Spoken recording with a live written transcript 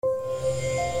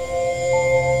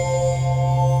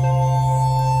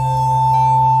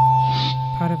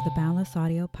Plus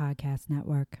Audio Podcast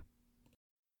Network.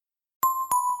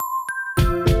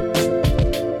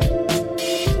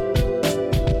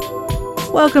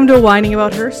 Welcome to Whining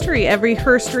About Herstory, every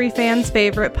Herstory fan's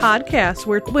favorite podcast,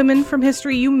 where women from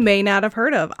history you may not have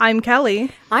heard of. I'm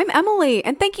Kelly. I'm Emily,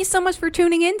 and thank you so much for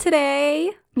tuning in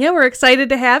today. Yeah, we're excited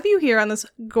to have you here on this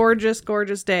gorgeous,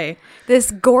 gorgeous day.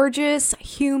 This gorgeous,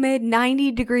 humid,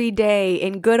 90-degree day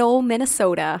in good old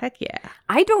Minnesota. Heck yeah.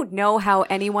 I don't know how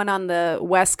anyone on the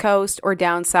West Coast or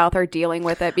down south are dealing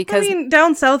with it because... I mean,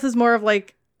 down south is more of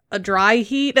like a dry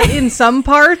heat in some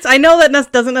parts. I know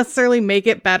that doesn't necessarily make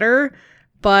it better,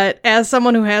 but as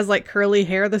someone who has like curly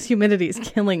hair, this humidity is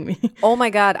killing me. Oh my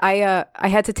God, I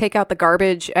had to take out the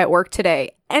garbage at work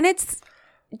today, and it's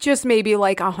just maybe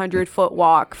like 100-foot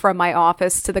walk from my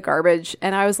office to the garbage.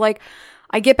 And I was like,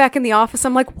 I get back in the office,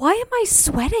 I'm like, why am I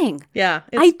sweating? Yeah.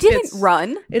 I didn't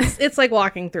run. It's like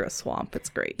walking through a swamp. It's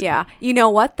great. Yeah. You know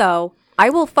what though? I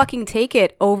will fucking take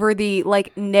it over the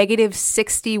like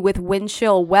 -60 with wind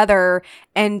chill weather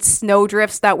and snow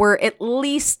drifts that were at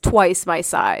least twice my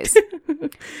size.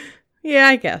 Yeah,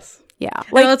 I guess. Yeah.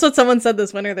 Like, that's what someone said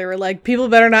this winter. They were like, people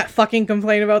better not fucking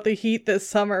complain about the heat this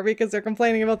summer because they're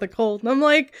complaining about the cold. And I'm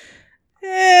like,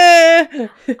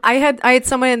 I had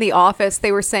someone in the office.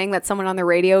 They were saying that someone on the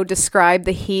radio described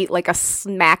the heat like a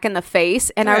smack in the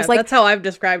face. And I was like, that's how I've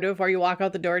described it before. You walk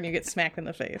out the door and you get smacked in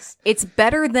the face. It's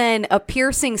better than a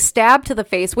piercing stab to the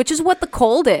face, which is what the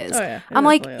cold is. Oh, yeah, I'm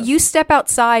like, you step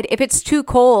outside. If it's too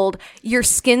cold, your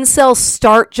skin cells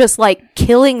start just like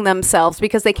killing themselves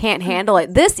because they can't handle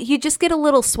it. This, you just get a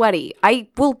little sweaty. I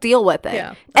will deal with it.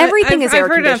 Yeah. Everything is air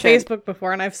conditioned. I've heard it on Facebook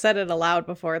before, and I've said it aloud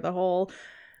before. The whole...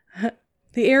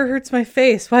 The air hurts my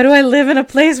face. Why do I live in a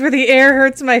place where the air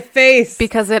hurts my face?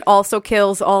 Because it also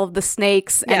kills all of the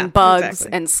snakes and bugs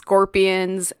and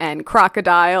scorpions and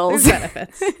crocodiles. There's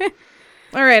benefits.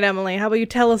 All right, Emily, how about you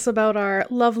tell us about our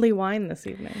lovely wine this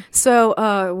evening?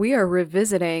 So we are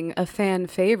revisiting a fan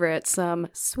favorite, some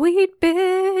Sweet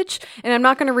Bitch. And I'm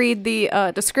not going to read the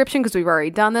description because we've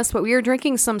already done this, but we are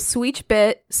drinking some Sweet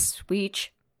Bitch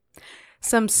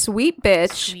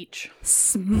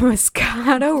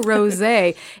Moscato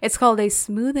Rosé. It's called a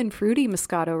smooth and fruity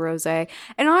Moscato Rosé.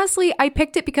 And honestly, I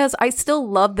picked it because I still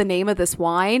love the name of this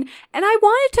wine. And I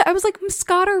was like,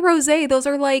 Moscato Rosé, those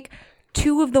are like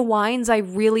two of the wines I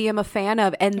really am a fan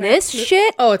of. And this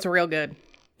shit... Oh, it's real good.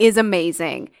 ...is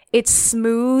amazing. It's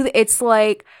smooth. It's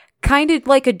like... kind of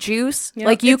like a juice. Yeah,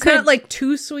 like it's not like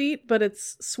too sweet, but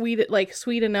it's sweet, like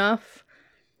sweet enough.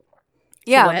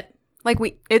 Yeah. Wet. Like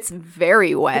it's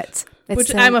very wet.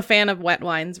 Which I'm a fan of wet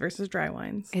wines versus dry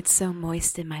wines. It's so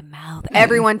moist in my mouth.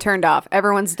 Everyone turned off.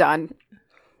 Everyone's done.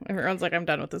 Everyone's like, I'm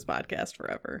done with this podcast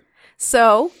forever.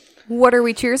 So, what are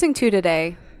we cheersing to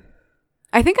today?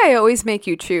 I think I always make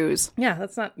you choose. Yeah,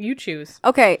 that's not... You choose.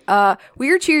 Okay,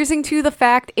 we are cheersing to the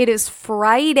fact it is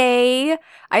Friday.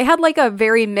 I had like a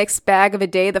very mixed bag of a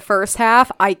day the first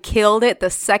half. I killed it. The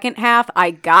second half,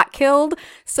 I got killed.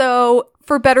 So,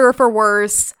 for better or for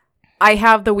worse... I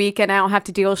have the weekend. I don't have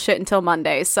to deal with shit until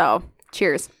Monday. So,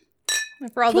 cheers.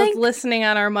 For all those listening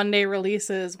on our Monday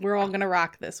releases, we're all going to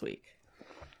rock this week.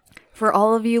 For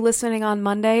all of you listening on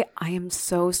Monday, I am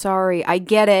so sorry. I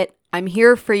get it. I'm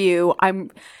here for you.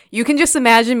 You can just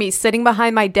imagine me sitting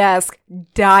behind my desk,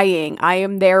 dying. I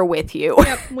am there with you.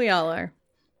 Yep, we all are.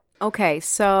 Okay,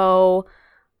 so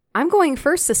I'm going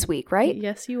first this week, right?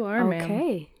 Yes, you are,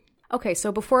 ma'am. Okay,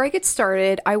 so before I get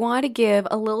started, I want to give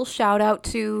a little shout out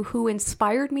to who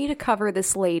inspired me to cover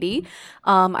this lady.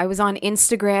 I was on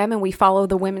Instagram and we follow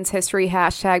the women's history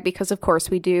hashtag because of course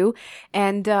we do.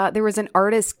 And there was an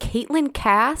artist, Caitlin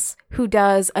Cass, who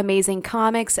does amazing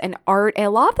comics and art. And a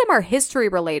lot of them are history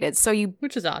related.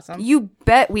 Which is awesome. You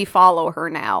bet we follow her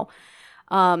now.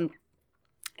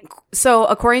 So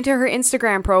according to her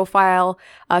Instagram profile,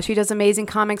 she does amazing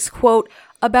comics, quote,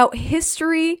 about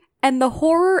history and the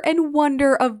horror and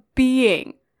wonder of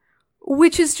being,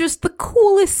 which is just the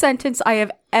coolest sentence I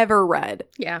have ever read.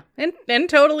 Yeah, and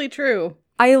totally true.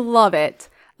 I love it.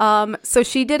 So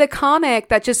she did a comic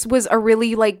that just was a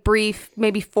really like brief,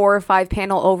 maybe 4 or 5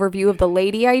 panel overview of the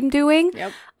lady I'm doing.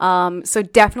 Yep. So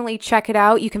definitely check it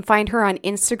out. You can find her on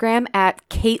Instagram at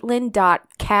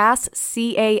caitlin.cas,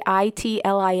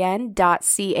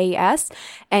 CAITLIN.CAS.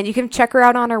 And you can check her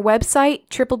out on her website,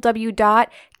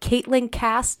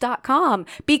 www.caitlincas.com,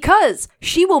 because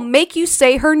she will make you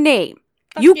say her name.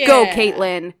 You go,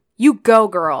 Caitlin. You go,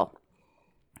 girl.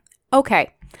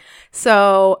 Okay.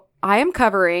 So I am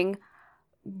covering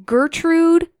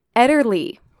Gertrude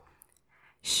Ederle.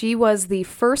 She was the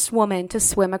first woman to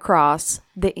swim across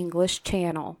the English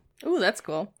Channel. Ooh, that's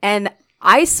cool. And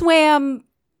I started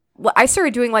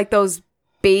doing like those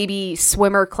baby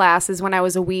swimmer classes when I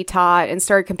was a wee tot and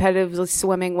started competitively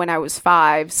swimming when I was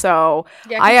 5. So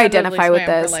I identify with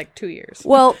this. For like 2 years.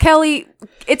 Well, Kelly,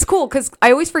 it's cool because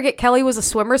I always forget Kelly was a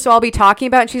swimmer. So I'll be talking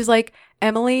about it and she's like,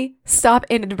 Emily, stop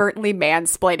inadvertently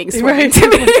mansplaining swimming to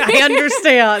me. I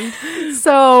understand.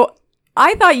 So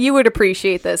I thought you would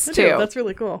appreciate this too. That's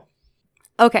really cool.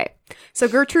 Okay. So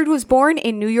Gertrude was born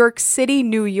in New York City,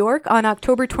 New York on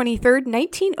October 23rd,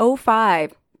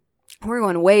 1905. We're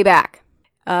going way back.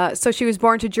 So she was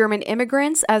born to German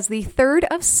immigrants as the third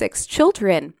of 6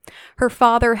 children. Her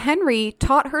father, Henry,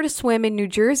 taught her to swim in New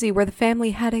Jersey where the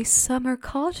family had a summer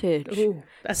cottage. Ooh,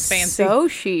 that's fancy. So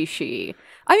she.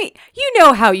 I mean, you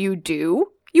know how you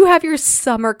do. You have your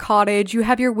summer cottage, you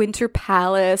have your winter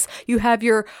palace, you have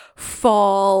your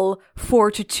fall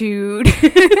fortitude,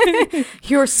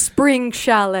 your spring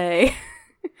chalet.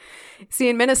 See,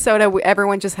 in Minnesota,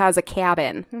 everyone just has a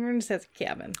cabin. Everyone just has a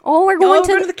cabin. Oh, we're going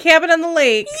to the cabin on the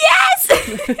lake.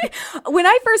 Yes! When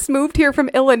I first moved here from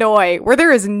Illinois, where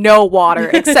there is no water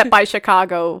except by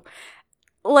Chicago,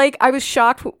 like, I was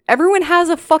shocked. Everyone has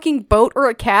a fucking boat or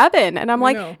a cabin. And I'm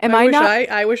like,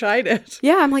 I wish I did.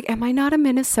 Yeah, I'm like, am I not a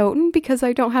Minnesotan because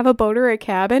I don't have a boat or a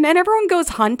cabin? And everyone goes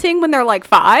hunting when they're like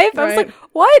 5. Right. I was like,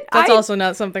 what? That's also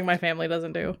not something my family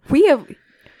doesn't do.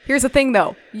 Here's the thing,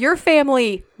 though. Your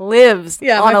family lives on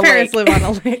a lake. Yeah, my parents live on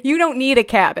a lake. You don't need a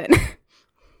cabin.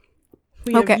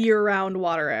 We have year-round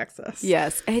water access.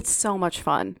 Yes, it's so much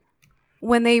fun.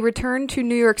 When they returned to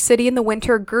New York City in the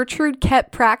winter, Gertrude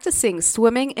kept practicing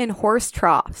swimming in horse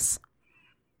troughs.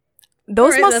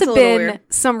 Those must have been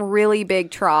some really big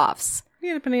troughs.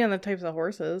 Yeah, depending on the types of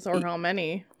horses or how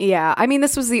many. Yeah, I mean,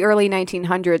 this was the early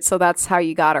 1900s, so that's how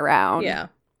you got around. Yeah,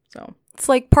 so... It's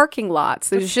like parking lots.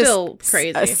 There's just still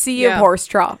crazy. A sea of horse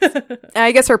troughs. And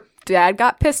I guess her dad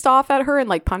got pissed off at her and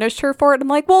like punished her for it. I'm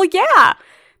like, well, yeah,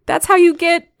 that's how you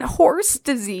get horse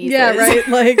disease. Yeah, right.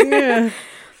 Like, yeah.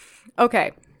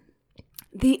 Okay.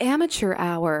 The amateur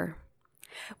hour.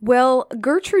 Well,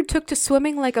 Gertrude took to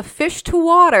swimming like a fish to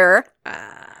water.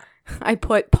 I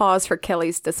put pause for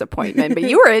Kelly's disappointment, but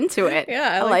you were into it.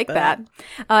 Yeah, I like that.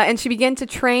 And she began to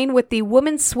train with the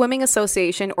Women's Swimming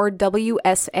Association, or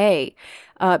WSA.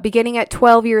 Beginning at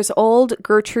 12 years old,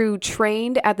 Gertrude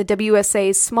trained at the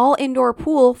WSA's small indoor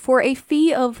pool for a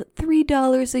fee of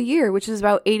 $3 a year, which is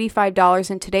about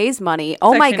 $85 in today's money.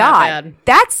 Oh my God.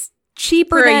 That's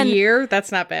cheaper than... For a year?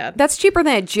 That's not bad. That's cheaper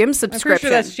than a gym subscription. I'm pretty sure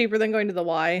that's cheaper than going to the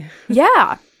Y.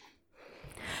 Yeah.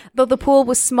 Though the pool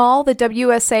was small, the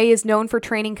WSA is known for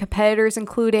training competitors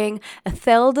including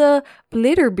Ethelda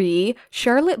Blitterby,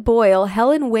 Charlotte Boyle,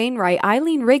 Helen Wainwright,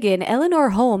 Eileen Riggin, Eleanor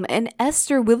Holm, and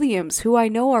Esther Williams, who I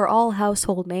know are all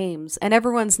household names. And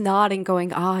everyone's nodding,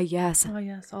 going, yes. Oh,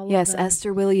 yes, all yes, of them.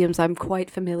 Esther Williams, I'm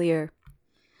quite familiar.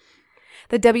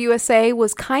 The WSA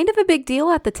was kind of a big deal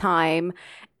at the time.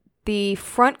 The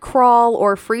front crawl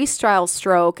or freestyle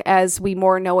stroke, as we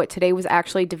more know it today, was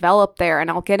actually developed there,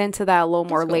 and I'll get into that a little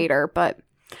more later. But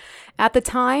at the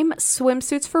time,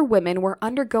 swimsuits for women were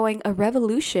undergoing a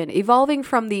revolution, evolving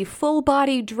from the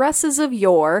full-body dresses of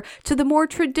yore to the more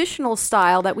traditional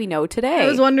style that we know today. I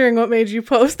was wondering what made you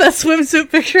post that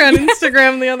swimsuit picture on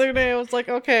Instagram the other day. I was like,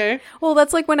 okay. Well,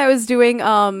 that's like when I was doing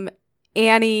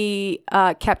Annie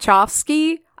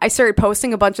Kapchowski. I started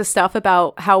posting a bunch of stuff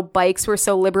about how bikes were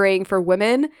so liberating for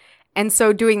women. And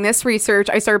so doing this research,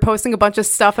 I started posting a bunch of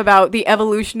stuff about the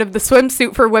evolution of the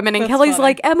swimsuit for women. And Kelly's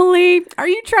like, Emily, are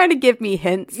you trying to give me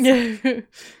hints?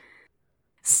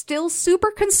 Still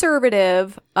super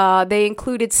conservative. They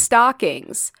included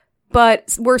stockings,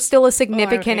 but were still a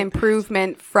significant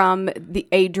improvement from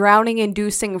a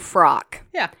drowning-inducing frock.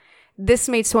 Yeah. This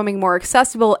made swimming more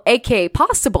accessible, aka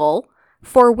possible,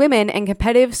 for women, and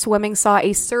competitive swimming saw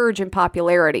a surge in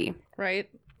popularity. Right.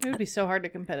 It would be so hard to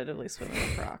competitively swim in a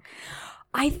frock.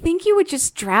 I think you would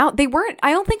just drown.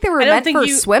 I don't think they were meant for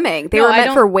swimming. They were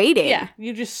meant for wading. Yeah,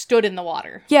 you just stood in the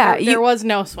water. Yeah. There was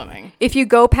no swimming. If you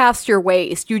go past your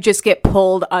waist, you just get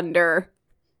pulled under.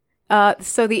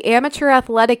 So the Amateur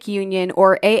Athletic Union,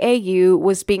 or AAU,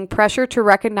 was being pressured to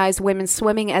recognize women's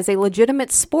swimming as a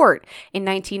legitimate sport. In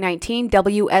 1919,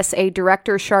 WSA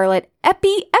director Charlotte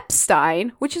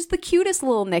Epstein, which is the cutest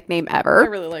little nickname ever. I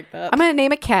really like that. I'm going to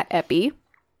name a cat Epi.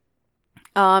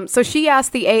 So she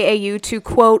asked the AAU to,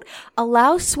 quote,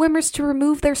 allow swimmers to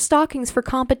remove their stockings for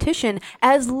competition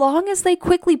as long as they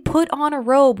quickly put on a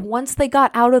robe once they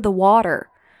got out of the water.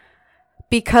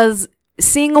 Because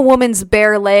seeing a woman's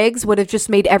bare legs would have just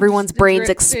made everyone's brains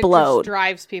explode. It just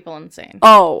drives people insane.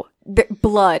 Oh,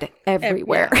 blood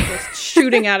everywhere. Just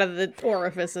shooting out of the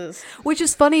orifices. Which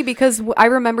is funny because I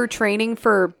remember training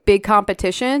for big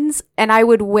competitions and I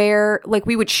would wear, like,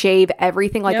 we would shave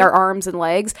everything, like our arms and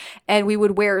legs, and we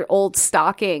would wear old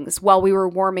stockings while we were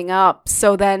warming up.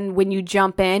 So then when you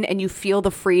jump in and you feel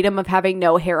the freedom of having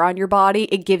no hair on your body,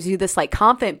 it gives you this like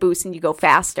confident boost and you go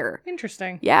faster.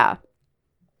 Interesting. Yeah.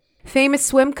 Famous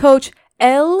swim coach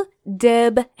L.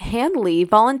 Deb Handley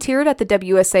volunteered at the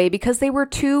WSA because they were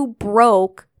too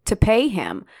broke to pay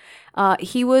him.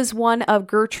 He was one of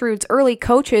Gertrude's early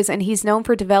coaches, and he's known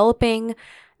for developing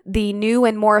the new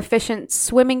and more efficient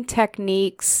swimming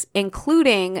techniques,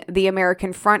 including the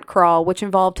American front crawl, which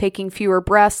involved taking fewer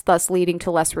breaths, thus leading to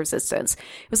less resistance.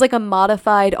 It was like a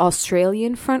modified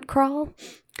Australian front crawl.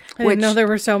 I didn't know there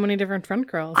were so many different front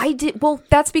crawls. I did. Well,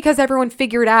 that's because everyone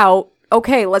figured out,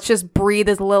 okay, let's just breathe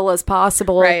as little as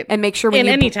possible, right, and make sure when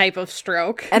in any type of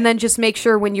stroke, and then just make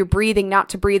sure when you're breathing not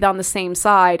to breathe on the same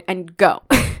side and go.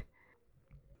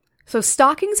 So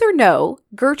stockings or no,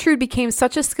 Gertrude became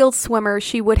such a skilled swimmer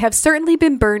she would have certainly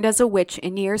been burned as a witch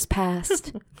in years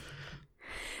past.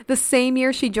 The same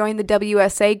year she joined the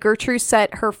WSA, Gertrude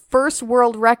set her first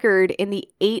world record in the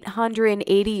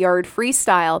 880-yard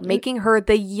freestyle, making her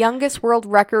the youngest world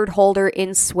record holder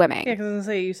in swimming. Yeah, because I was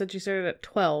going to say, you said you started at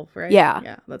 12, right? Yeah.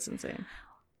 Yeah, that's insane.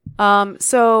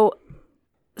 So,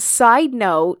 side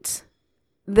note,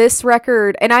 this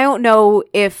record, and I don't know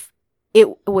if it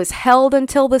was held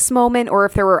until this moment or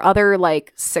if there were other,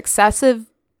 like, successive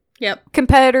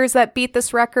competitors that beat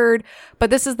this record, but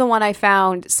this is the one I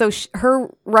found. So her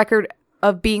record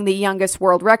of being the youngest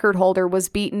world record holder was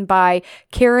beaten by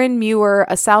Karen Muir,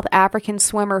 a South African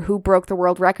swimmer who broke the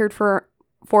world record for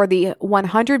the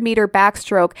 100-meter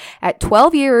backstroke at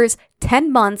 12 years,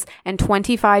 10 months, and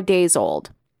 25 days old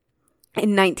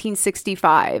in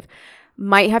 1965.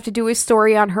 Might have to do a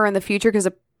story on her in the future because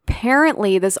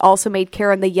apparently this also made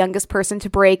Karen the youngest person to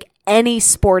break any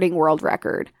sporting world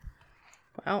record.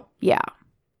 Wow. Yeah.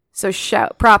 So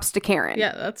props to Karen.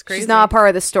 Yeah, that's crazy. She's not a part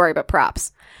of the story, but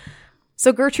props.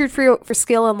 So Gertrude for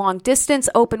skill in long distance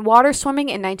open water swimming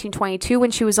in 1922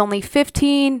 when she was only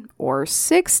 15 or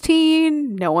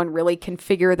 16. No one really can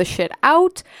figure the shit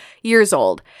out. Years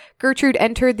old. Gertrude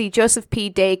entered the Joseph P.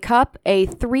 Day Cup, a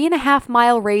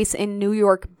 3.5-mile race in New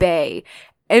York Bay.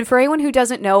 And for anyone who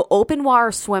doesn't know, open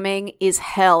water swimming is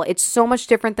hell. It's so much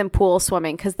different than pool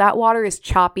swimming because that water is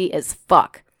choppy as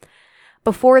fuck.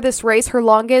 Before this race, her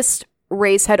longest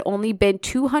race had only been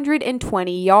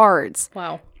 220 yards.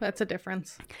 Wow, that's a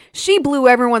difference. She blew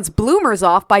everyone's bloomers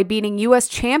off by beating U.S.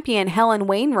 champion Helen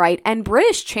Wainwright and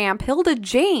British champ Hilda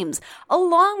James,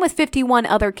 along with 51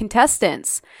 other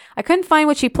contestants. I couldn't find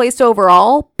what she placed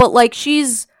overall, but, like,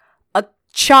 she's a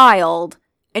child,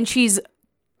 and she's,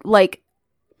 like,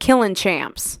 killing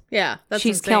champs. Yeah, that's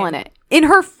She's insane. killing it. In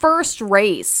her first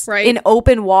race, right, in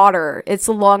open water, it's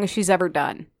the longest she's ever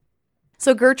done.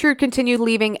 So Gertrude continued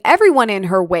leaving everyone in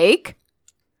her wake.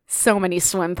 So many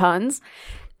swim puns.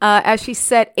 As she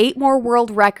set 8 more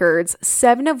world records,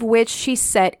 7 of which she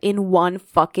set in one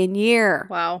fucking year.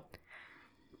 Wow.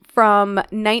 From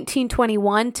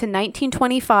 1921 to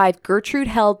 1925, Gertrude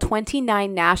held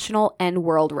 29 national and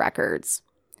world records.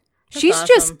 That's She's awesome.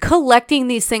 just collecting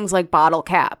these things like bottle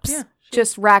caps. Yeah.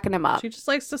 Just racking them up. She just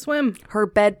likes to swim. Her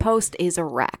bedpost is a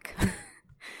wreck.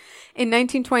 In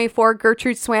 1924,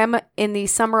 Gertrude swam in the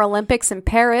Summer Olympics in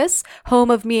Paris,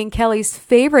 home of me and Kelly's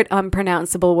favorite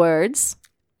unpronounceable words.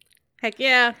 Heck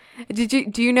yeah. Do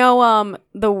you know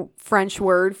the French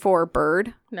word for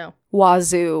bird? No.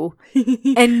 Wazoo.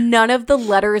 And none of the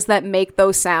letters that make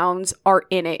those sounds are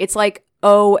in it. It's like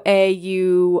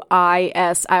O-A-U-I-S.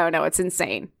 I don't know. It's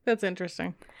insane. That's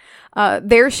interesting.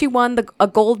 There she won a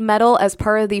gold medal as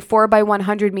part of the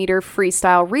 4x100 meter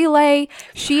freestyle relay.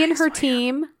 She and her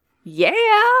team... Yeah.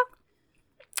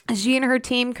 She and her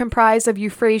team comprised of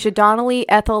Euphrasia Donnelly,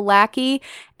 Ethel Lackey,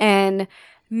 and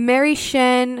Mary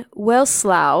Shen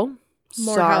Welslow.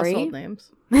 More household names.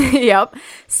 Yep.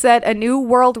 Set a new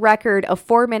world record of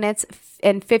 4 minutes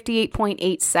and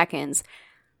 58.8 seconds.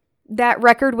 That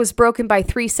record was broken by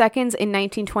 3 seconds in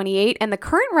 1928, and the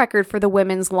current record for the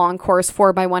women's long course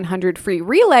 4x100 free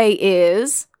relay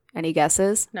is, any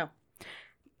guesses? No.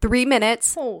 3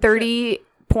 minutes, Oh,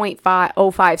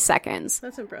 30.05 seconds.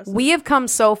 That's impressive. We have come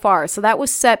so far. So that was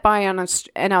set by an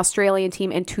Australian team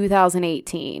in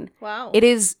 2018. Wow. It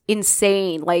is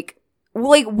insane. Like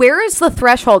where is the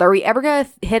threshold? Are we ever going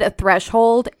to hit a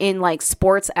threshold in like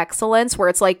sports excellence where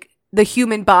it's like the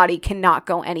human body cannot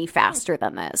go any faster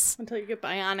than this? Until you get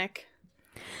bionic.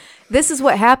 This is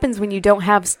what happens when you don't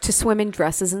have to swim in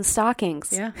dresses and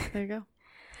stockings. Yeah, there you go.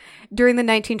 During the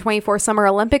 1924 Summer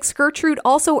Olympics, Gertrude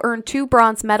also earned 2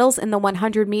 bronze medals in the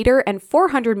 100-meter and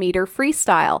 400-meter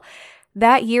freestyle.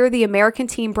 That year, the American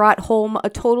team brought home a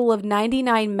total of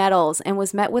 99 medals and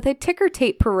was met with a ticker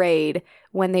tape parade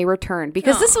when they returned.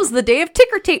 Because this was the day of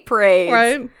ticker tape parades.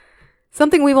 Right.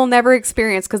 Something we will never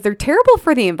experience because they're terrible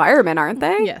for the environment, aren't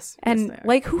they? Yes. And, yes,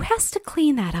 they are. who has to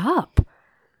clean that up?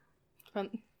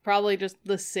 Probably just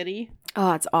the city.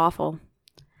 Oh, it's awful.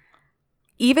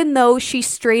 Even though she's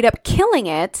straight up killing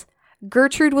it,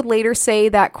 Gertrude would later say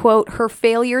that, quote, her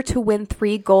failure to win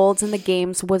 3 golds in the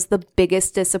games was the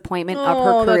biggest disappointment of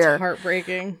her career. That's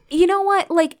heartbreaking. You know what?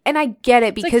 And I get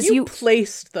it because you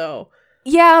placed, though.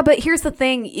 Yeah, but here's the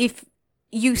thing. If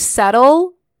you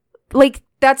settle,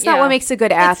 that's not what makes a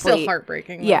good athlete. It's still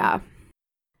heartbreaking. Though. Yeah.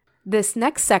 This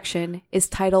next section is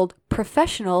titled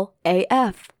Professional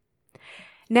AF.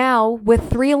 Now,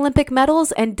 with 3 Olympic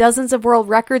medals and dozens of world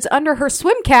records under her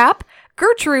swim cap,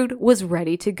 Gertrude was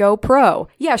ready to go pro.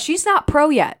 Yeah, she's not pro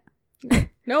yet.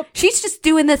 Nope. She's just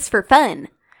doing this for fun.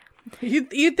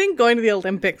 You'd think going to the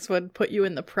Olympics would put you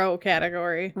in the pro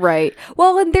category. Right.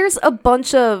 Well, and there's a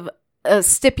bunch of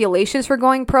stipulations for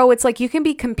going pro. It's like you can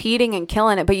be competing and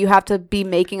killing it, but you have to be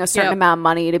making a certain amount of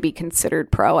money to be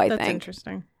considered pro, I think. That's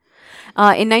interesting.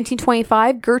 In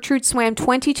 1925, Gertrude swam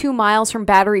 22 miles from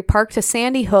Battery Park to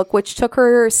Sandy Hook, which took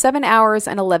her 7 hours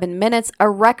and 11 minutes, a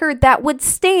record that would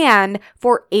stand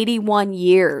for 81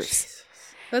 years. Jesus.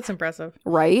 That's impressive.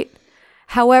 Right?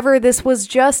 However, this was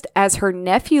just, as her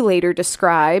nephew later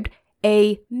described,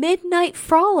 a midnight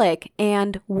frolic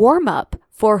and warm-up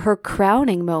for her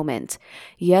crowning moment.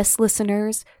 Yes,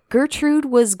 listeners, Gertrude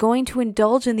was going to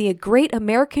indulge in the great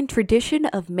American tradition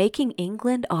of making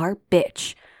England our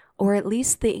bitch. Or at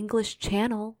least the English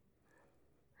Channel.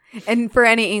 And for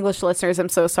any English listeners, I'm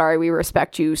so sorry. We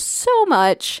respect you so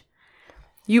much.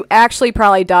 You actually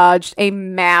probably dodged a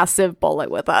massive bullet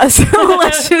with us.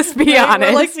 Let's just be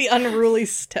honest. We're like the unruly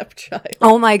stepchild.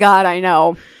 Oh my God, I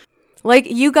know.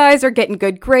 You guys are getting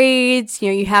good grades.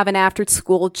 You have an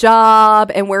after-school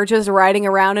job. And we're just riding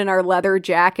around in our leather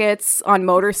jackets on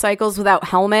motorcycles without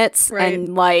helmets. Right.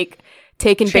 And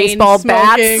taking baseball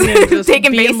bats to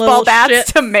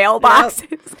mailboxes.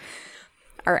 Yep.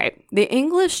 All right. The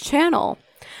English Channel.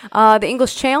 The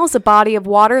English Channel is a body of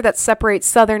water that separates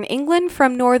southern England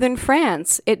from northern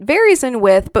France. It varies in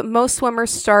width, but most swimmers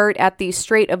start at the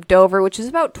Strait of Dover, which is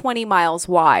about 20 miles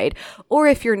wide. Or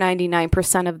if you're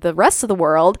 99% of the rest of the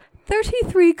world,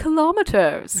 33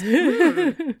 kilometers.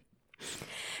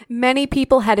 Many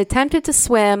people had attempted to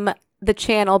swim the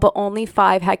channel, but only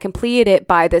 5 had completed it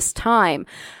by this time.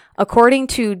 According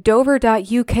to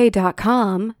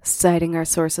dover.uk.com, citing our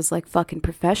sources like fucking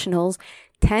professionals,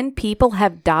 10 people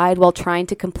have died while trying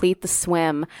to complete the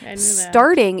swim,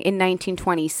 starting in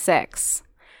 1926.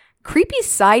 Creepy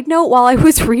side note, while I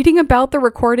was reading about the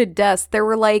recorded deaths, there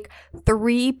were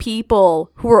 3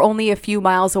 people who were only a few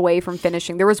miles away from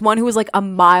finishing. There was one who was a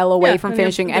mile away from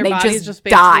finishing, and they just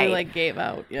died. Gave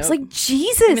out. Yep. It's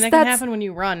Jesus. That can happen when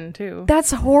you run too. That's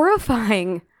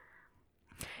horrifying.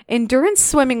 Endurance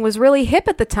swimming was really hip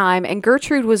at the time, and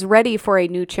Gertrude was ready for a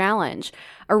new challenge.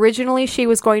 Originally, she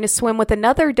was going to swim with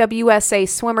another WSA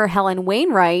swimmer, Helen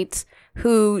Wainwright,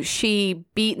 who she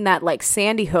beat in that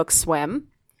Sandy Hook swim.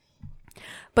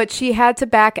 But she had to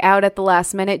back out at the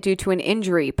last minute due to an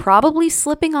injury, probably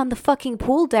slipping on the fucking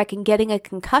pool deck and getting a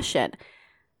concussion.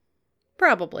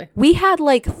 Probably. We had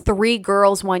 3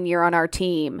 girls one year on our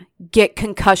team get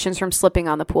concussions from slipping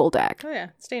on the pool deck. Oh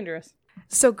yeah, it's dangerous.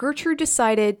 So Gertrude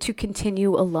decided to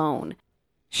continue alone.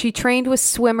 She trained with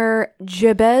swimmer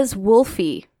Jabez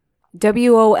Wolfe, Wolffe.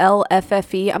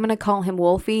 I'm going to call him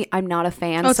Wolfie. I'm not a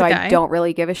fan, so I don't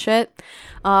really give a shit.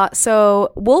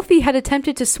 So Wolfie had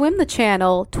attempted to swim the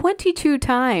channel 22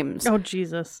 times. Oh,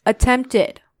 Jesus.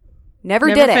 Attempted. Never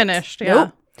did it. Finished, yeah.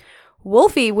 Nope.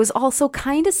 Wolfie was also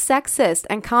kind of sexist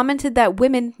and commented that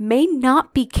women may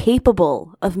not be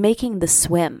capable of making the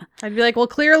swim. I'd be like, well,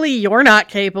 clearly you're not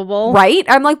capable. Right?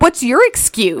 I'm like, what's your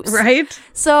excuse? Right?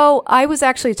 So I was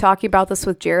actually talking about this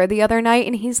with Jared the other night,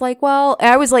 and he's like, well,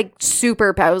 I was I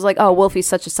was like, oh, Wolfie's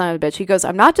such a son of a bitch. He goes,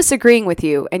 I'm not disagreeing with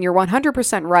you, and you're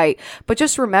 100% right, but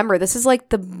just remember, this is the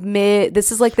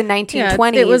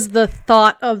 1920s. It was the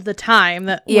thought of the time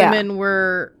that women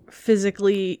were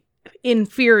physically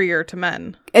inferior to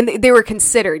men. And they were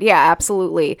considered. Yeah,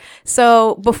 absolutely.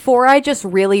 So before I just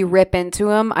really rip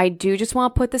into him, I do just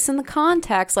want to put this in the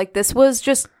context. This was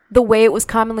just the way it was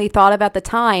commonly thought of at the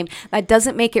time. That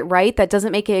doesn't make it right. That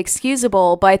doesn't make it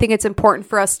excusable. But I think it's important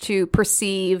for us to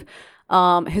perceive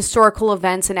historical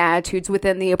events and attitudes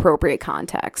within the appropriate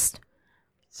context.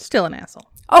 Still an asshole.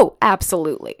 Oh,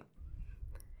 absolutely.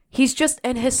 He's just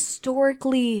an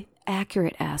historically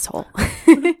accurate asshole.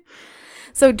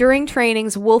 So during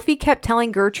trainings, Wolfie kept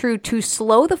telling Gertrude to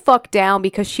slow the fuck down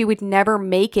because she would never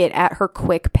make it at her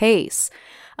quick pace.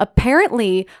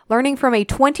 Apparently, learning from a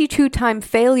 22-time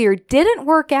failure didn't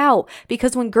work out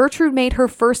because when Gertrude made her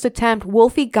first attempt,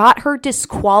 Wolfie got her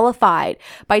disqualified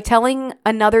by telling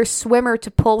another swimmer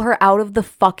to pull her out of the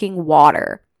fucking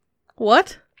water.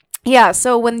 What? Yeah,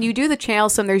 so when you do the channel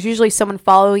swim, there's usually someone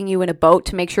following you in a boat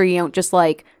to make sure you don't just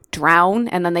like drown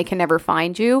and then they can never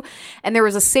find you. And there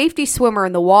was a safety swimmer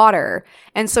in the water.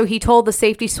 And so he told the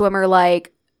safety swimmer,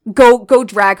 like, go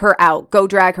drag her out. Go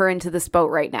drag her into this boat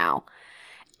right now.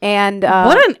 And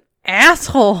what an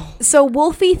asshole. So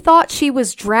Wolfie thought she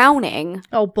was drowning.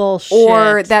 Oh, bullshit.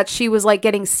 Or that she was like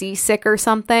getting seasick or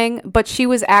something, but she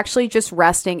was actually just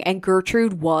resting, and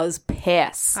Gertrude was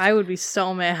pissed. I would be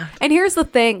so mad. And here's the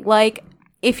thing, like,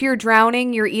 if you're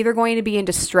drowning, you're either going to be in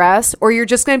distress or you're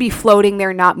just going to be floating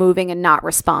there, not moving and not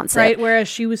responsive. Right, whereas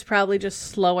she was probably just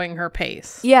slowing her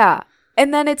pace. Yeah.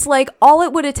 And then it's like, all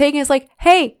it would have taken is like,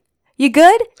 hey, you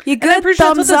good? You good? And I'm pretty sure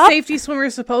Thumbs that's what up? the safety swimmer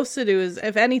is supposed to do is,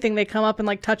 if anything, they come up and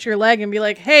like touch your leg and be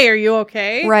like, hey, are you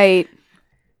okay? Right.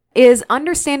 It has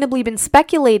understandably been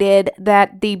speculated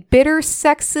that the bitter,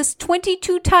 sexist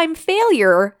 22-time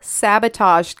failure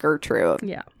sabotaged Gertrude.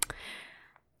 Yeah.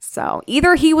 So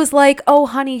either he was like, oh,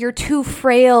 honey, you're too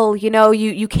frail. You know,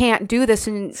 you can't do this.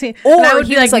 And, See, or and I would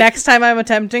he be was like, next time I'm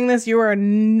attempting this, you are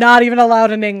not even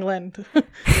allowed in England.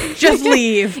 Just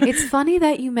leave. It's funny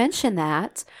that you mention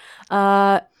that.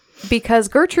 Because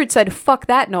Gertrude said, fuck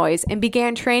that noise, and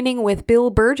began training with Bill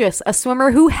Burgess, a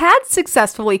swimmer who had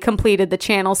successfully completed the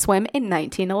channel swim in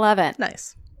 1911.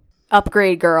 Nice.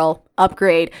 Upgrade, girl.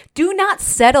 Upgrade. Do not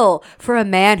settle for a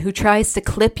man who tries to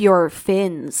clip your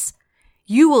fins.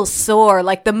 You will soar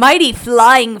like the mighty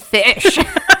flying fish.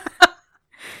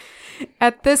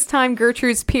 At this time,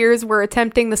 Gertrude's peers were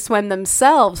attempting the swim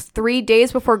themselves. 3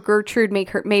 days before Gertrude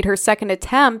made her second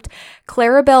attempt,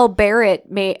 Clarabelle Barrett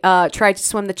tried to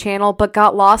swim the channel, but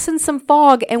got lost in some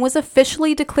fog and was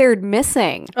officially declared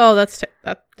missing. Oh,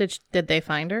 did they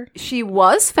find her? She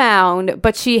was found,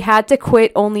 but she had to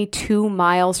quit only 2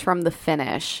 miles from the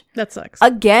finish. That sucks.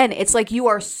 Again, it's like you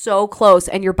are so close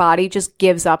and your body just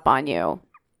gives up on you.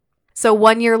 So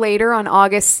 1 year later, on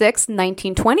August 6th,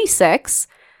 1926...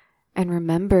 And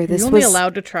remember, this was... You're only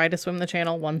allowed to try to swim the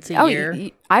channel once a year.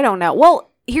 I don't know.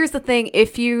 Well, here's the thing.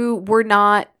 If you were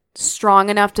not strong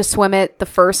enough to swim it the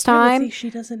first time... See, she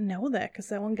doesn't know that because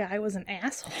that one guy was an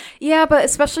asshole. Yeah, but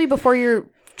especially before you're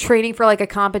training for like a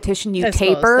competition, you I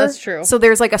taper. suppose. That's true. So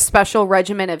there's like a special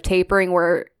regimen of tapering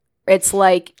where it's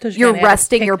like you're kinda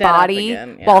resting your pick that up body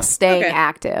again. Yeah. while staying Okay.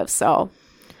 active. So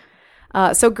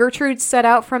Gertrude set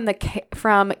out from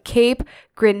Cape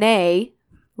Grenay...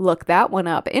 Look that one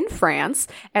up, in France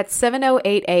at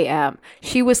 7:08 a.m.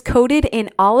 She was coated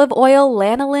in olive oil,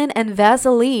 lanolin, and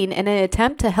Vaseline in an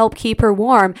attempt to help keep her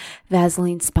warm.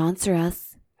 Vaseline, sponsor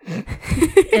us.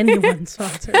 Anyone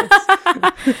sponsor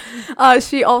us.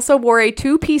 She also wore a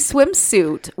 2-piece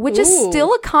swimsuit, which is Ooh.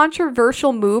 still a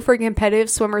controversial move for competitive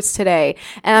swimmers today.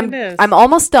 And It is. I'm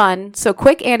almost done. So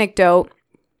quick anecdote.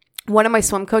 One of my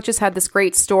swim coaches had this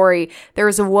great story. There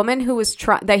was a woman who was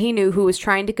that he knew who was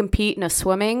trying to compete in a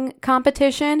swimming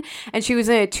competition, and she was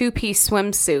in a 2-piece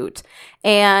swimsuit.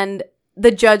 And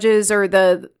the judges or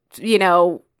the,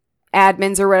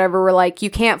 admins or whatever were like, you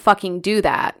can't fucking do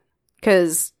that.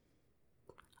 Because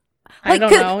I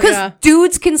don't know. Yeah.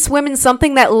 dudes can swim in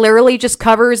something that literally just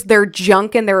covers their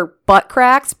junk and their butt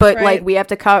cracks, but Right. we have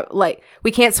to we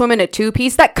can't swim in a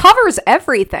 2-piece that covers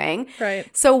everything. Right.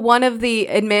 So one of the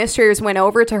administrators went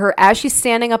over to her as she's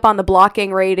standing up on the block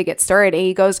getting ready to get started, and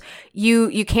he goes,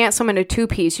 "You can't swim in a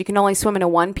 2-piece. You can only swim in a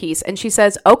 1-piece." And she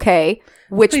says, "Okay,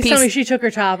 which Please piece?" tell me she took her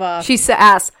top off. She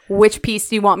asks, "Which piece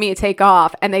do you want me to take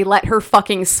off?" And they let her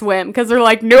fucking swim because they're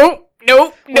like, "Nope.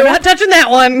 We're not touching that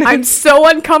one. I'm so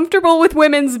uncomfortable with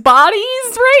women's bodies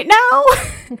right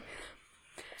now."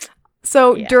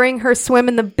 So during her swim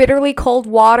in the bitterly cold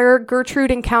water,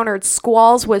 Gertrude encountered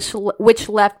squalls, which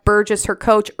left Burgess, her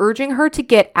coach, urging her to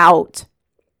get out.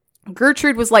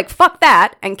 Gertrude was like, fuck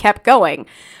that, and kept going.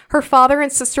 Her father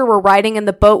and sister were riding in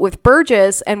the boat with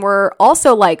Burgess and were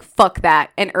also like, fuck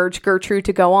that, and urged Gertrude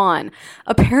to go on.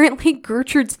 Apparently,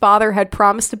 Gertrude's father had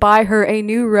promised to buy her a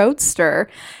new roadster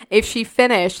if she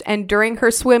finished, and during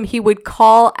her swim, he would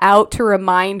call out to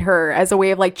remind her as a way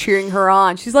of like cheering her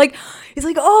on. He's like,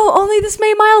 oh, only this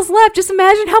many miles left. Just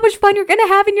imagine how much fun you're going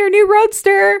to have in your new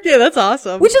roadster. Yeah, that's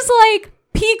awesome. Which is like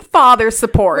peak father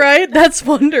support. Right? That's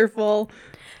wonderful.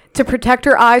 To protect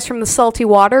her eyes from the salty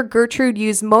water, Gertrude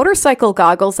used motorcycle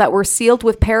goggles that were sealed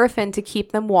with paraffin to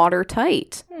keep them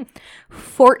watertight.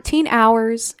 14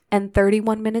 hours and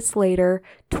 31 minutes later,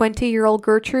 20-year-old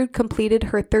Gertrude completed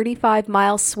her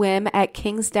 35-mile swim at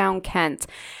Kingsdown, Kent.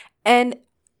 And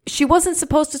she wasn't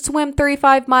supposed to swim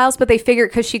 35 miles, but they figured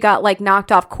because she got like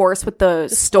knocked off course with the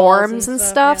storms and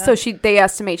stuff. Yeah. So they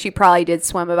estimate she probably did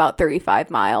swim about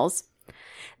 35 miles.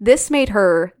 This made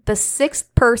her the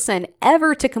 6th person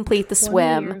ever to complete the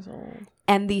swim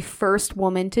and the first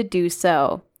woman to do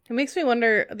so. It makes me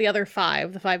wonder the other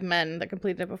 5, the 5 men that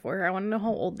completed it before her. I want to know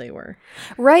how old they were.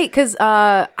 Right, because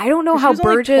I don't know how she was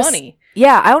Burgess... only 20.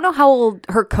 Yeah, I don't know how old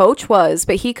her coach was,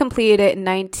 but he completed it in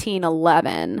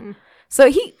 1911. So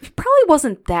he probably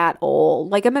wasn't that old.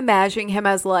 Like, I'm imagining him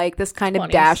as like this kind of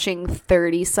 20s. dashing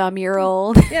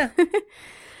 30-some-year-old. Yeah.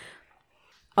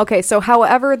 Okay, so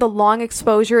however, the long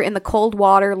exposure in the cold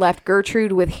water left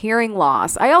Gertrude with hearing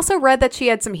loss. I also read that she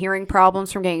had some hearing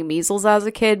problems from getting measles as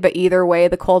a kid, but either way,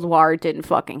 the cold water didn't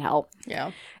fucking help.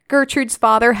 Yeah. Gertrude's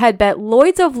father had bet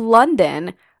Lloyd's of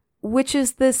London, which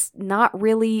is this not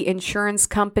really insurance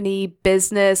company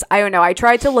business. I don't know. I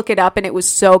tried to look it up and it was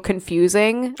so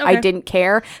confusing. Okay. I didn't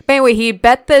care. But anyway, he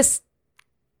bet this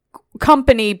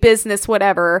company, business,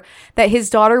 whatever, that his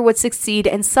daughter would succeed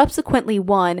and subsequently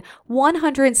won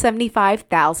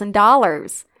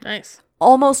 $175,000. Nice.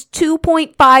 Almost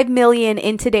 $2.5 million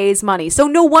in today's money. So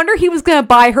no wonder he was going to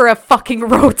buy her a fucking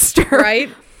roadster. Right?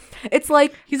 It's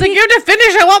like... He's like, you're to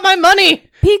finish. I want my money.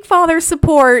 Peak father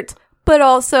support, but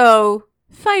also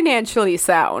financially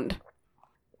sound.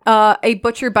 A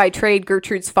butcher by trade,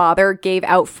 Gertrude's father gave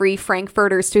out free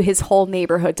frankfurters to his whole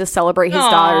neighborhood to celebrate his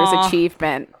daughter's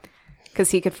achievement.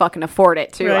 Because he could fucking afford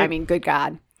it, too. Right. I mean, good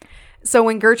God. So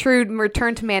when Gertrude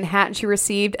returned to Manhattan, she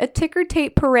received a ticker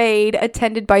tape parade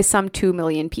attended by some 2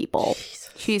 million people. Jesus.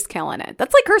 She's killing it.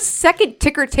 That's like her second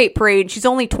ticker tape parade, and she's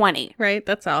only 20. Right?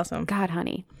 That's awesome. God,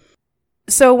 honey.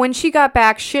 So when she got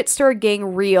back, shit started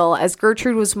getting real as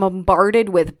Gertrude was bombarded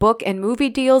with book and movie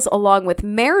deals along with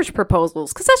marriage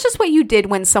proposals. Because that's just what you did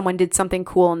when someone did something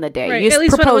cool in the day. Right. You just At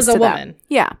least when it was proposed a to them. woman.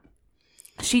 Yeah.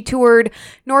 She toured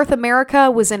North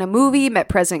America, was in a movie, met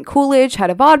President Coolidge,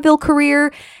 had a vaudeville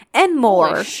career, and more.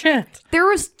 Holy shit. There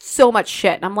was so much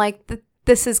shit. And I'm like,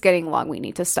 this is getting long. We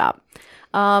need to stop.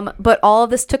 But all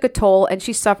of this took a toll, and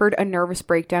she suffered a nervous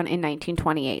breakdown in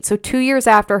 1928. So 2 years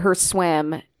after her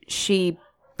swim, she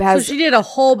did a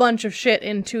whole bunch of shit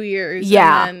in 2 years.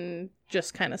 Yeah. And then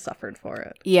just kind of suffered for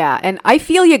it. Yeah. And I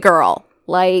feel you, girl.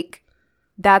 Like,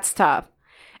 that's tough.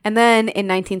 And then in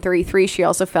 1933, she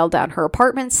also fell down her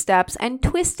apartment steps and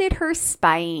twisted her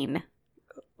spine.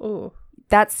 Ooh.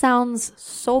 That sounds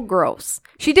so gross.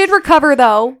 She did recover,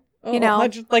 though. Oh, you know,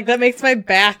 like that makes my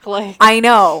back like. I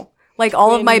know. Like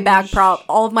all of my Cringe.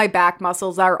 all of my back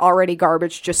muscles are already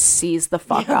garbage. Just seize the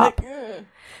fuck Yeah, up. like, ugh.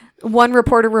 One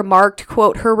reporter remarked,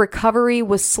 quote, her recovery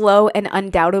was slow and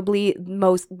undoubtedly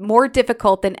more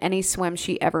difficult than any swim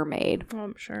she ever made. Oh,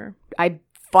 I'm sure. I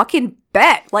fucking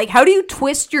bet. Like, how do you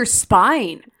twist your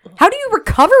spine? How do you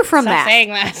recover from Stop that? saying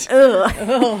that. Ugh.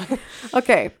 Ugh.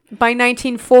 Okay. By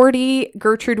 1940,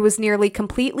 Gertrude was nearly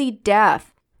completely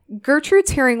deaf.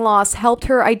 Gertrude's hearing loss helped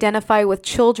her identify with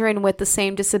children with the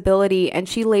same disability, and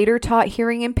she later taught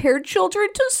hearing impaired children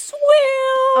to swim.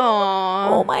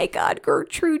 Aww. Oh my God,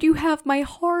 Gertrude, you have my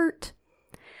heart.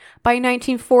 By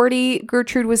 1940,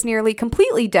 Gertrude was nearly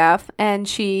completely deaf, and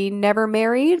she never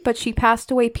married, but she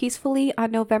passed away peacefully on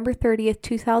November 30th,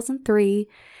 2003,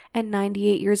 at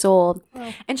 98 years old.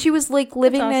 Wow. And she was like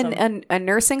living awesome. in a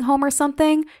nursing home or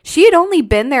something. She had only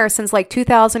been there since like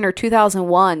 2000 or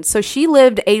 2001, so she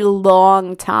lived a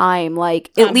long time, like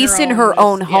at On least her in own, her just-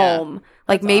 own yeah. home.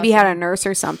 Like That's maybe had a awesome. nurse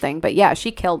or something, but yeah,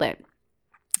 she killed it.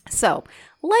 So,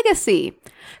 legacy.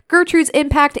 Gertrude's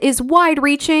impact is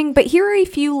wide-reaching, but here are a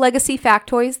few legacy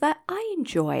factoids that I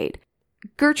enjoyed.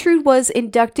 Gertrude was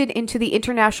inducted into the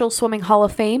International Swimming Hall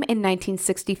of Fame in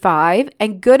 1965,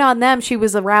 and good on them, she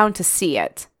was around to see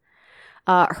it.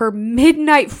 Her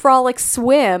midnight frolic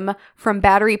swim from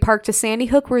Battery Park to Sandy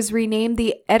Hook was renamed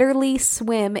the Ederly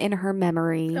Swim in her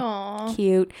memory. Aww.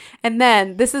 Cute. And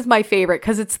then, this is my favorite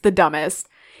because it's the dumbest.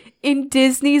 In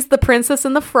Disney's The Princess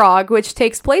and the Frog, which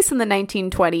takes place in the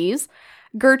 1920s,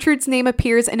 Gertrude's name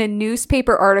appears in a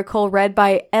newspaper article read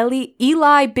by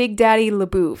Eli Big Daddy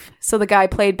LaBeouf. So the guy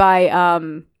played by,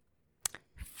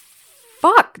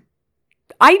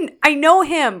 I know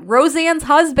him, Roseanne's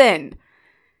husband.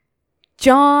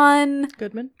 John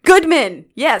Goodman.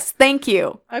 Yes, thank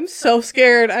you. I'm so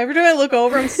scared. Every time I look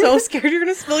over, I'm so scared you're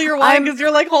going to spill your wine because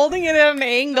you're like holding it at an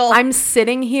angle. I'm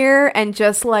sitting here and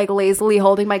just like lazily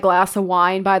holding my glass of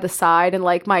wine by the side and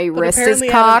like my wrist is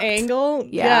cocked. At an angle.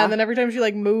 Yeah. And then every time she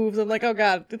like moves, I'm like, oh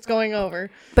God, it's going over.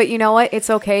 But you know what?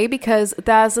 It's okay because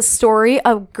that's a story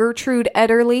of Gertrude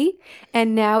Ederle.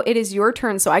 And now it is your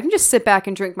turn. So I can just sit back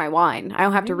and drink my wine. I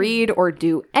don't have to read or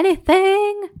do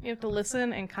anything. You have to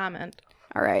listen and comment.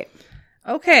 All right.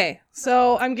 Okay,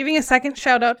 so I'm giving a second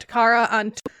shout out to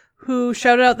Kara who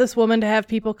shouted out this woman to have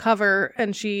people cover,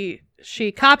 and she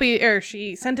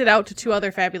sent it out to 2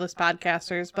 other fabulous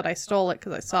podcasters, but I stole it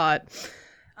because I saw it.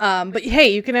 But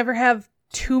hey, you can never have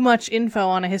too much info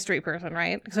on a history person,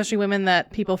 right? Especially women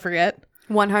that people forget.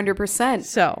 100%.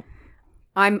 So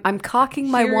I'm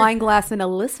cocking my wine glass in a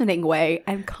listening way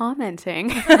and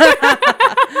commenting.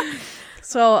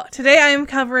 So today I am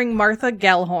covering Martha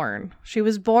Gellhorn. She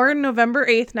was born November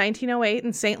 8th, 1908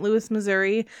 in St. Louis,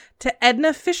 Missouri to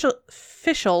Edna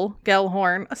Fischel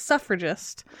Gellhorn, a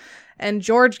suffragist, and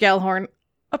George Gellhorn,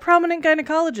 a prominent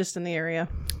gynecologist in the area.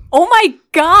 Oh my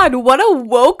God, what a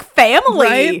woke family.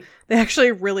 Right? They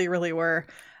actually really, really were.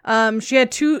 She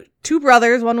had two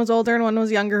brothers. One was older and one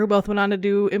was younger, who both went on to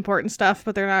do important stuff,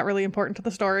 but they're not really important to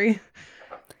the story.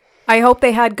 I hope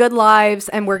they had good lives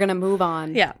and we're going to move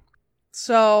on. Yeah.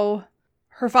 So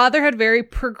her father had very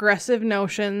progressive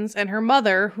notions, and her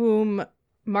mother, whom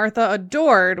Martha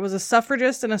adored, was a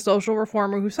suffragist and a social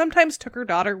reformer who sometimes took her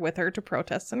daughter with her to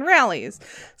protests and rallies,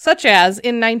 such as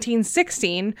in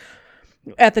 1916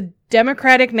 at the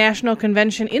Democratic National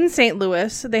Convention in St.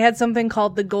 Louis. They had something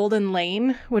called the Golden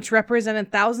Lane, which represented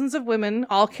thousands of women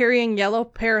all carrying yellow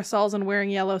parasols and wearing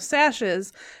yellow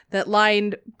sashes that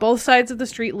lined both sides of the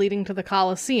street leading to the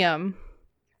Coliseum.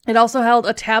 It also held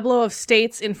a tableau of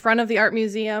states in front of the art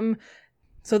museum.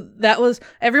 So that was,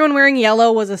 everyone wearing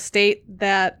yellow was a state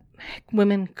that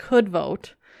women could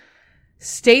vote.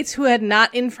 States who had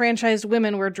not enfranchised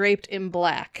women were draped in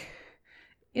black.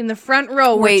 In the front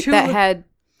row were Wait, that had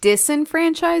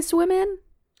disenfranchised women?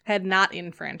 Had not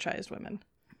enfranchised women.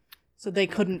 So they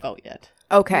couldn't vote yet.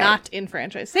 Okay. Not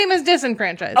enfranchised. Same as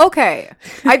disenfranchised. Okay.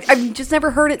 I've just never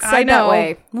heard it said that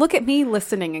way. Look at me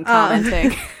listening and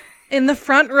commenting. In the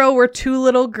front row were 2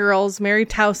 little girls, Mary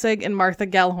Tausig and Martha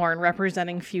Gellhorn,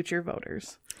 representing future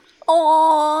voters.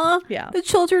 Aww. Yeah. The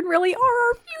children really are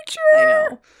our future. I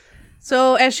know.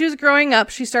 So as she was growing up,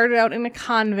 she started out in a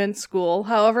convent school.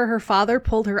 However, her father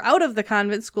pulled her out of the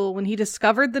convent school when he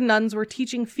discovered the nuns were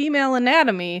teaching female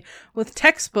anatomy with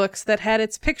textbooks that had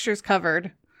its pictures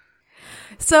covered.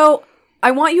 So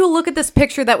I want you to look at this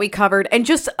picture that we covered and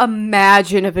just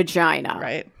imagine a vagina.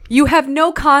 Right. You have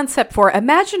no concept for it.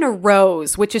 Imagine a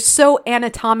rose, which is so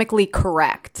anatomically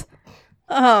correct.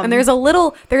 And there's a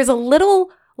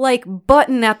little like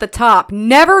button at the top.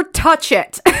 Never touch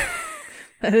it.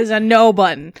 That is a no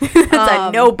button. That's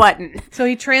a no button. So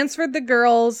he transferred the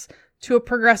girls to a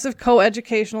progressive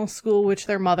co-educational school, which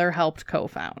their mother helped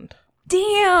co-found.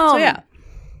 Damn. So yeah.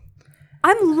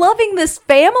 I'm loving this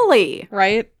family.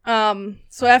 Right?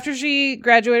 So after she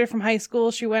graduated from high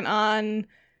school, she went on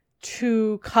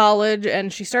to college,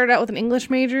 and she started out with an English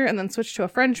major and then switched to a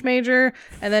French major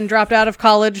and then dropped out of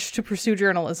college to pursue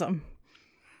journalism.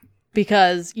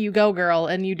 Because you go, girl,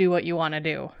 and you do what you want to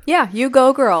do. Yeah, you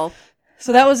go, girl.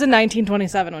 So that was in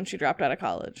 1927 when she dropped out of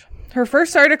college. Her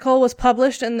first article was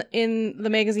published in the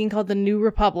magazine called The New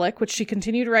Republic, which she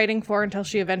continued writing for until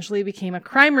she eventually became a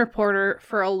crime reporter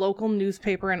for a local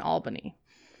newspaper in Albany.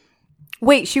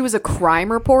 Wait, she was a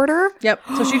crime reporter? Yep.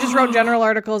 So she just wrote general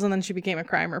articles, and then she became a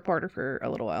crime reporter for a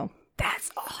little while. That's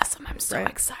awesome. I'm so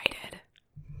excited.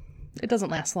 It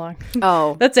doesn't last long.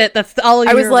 Oh. That's it. That's all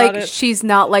you I was hear like, about it. she's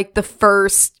not like the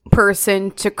first person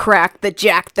to crack the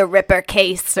Jack the Ripper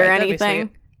case or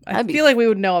anything. I feel like we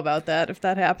would know about that if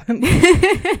that happened.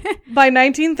 By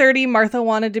 1930, Martha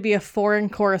wanted to be a foreign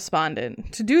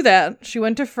correspondent. To do that, she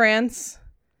went to France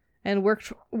and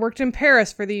worked in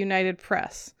Paris for the United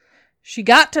Press. She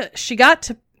got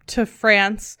to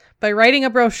France by writing a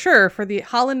brochure for the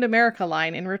Holland America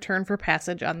line in return for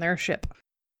passage on their ship.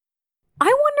 I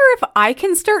wonder if I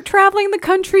can start traveling the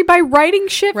country by writing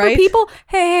shit for people.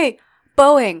 Hey,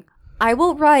 Boeing, I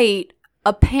will write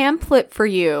a pamphlet for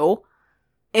you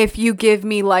if you give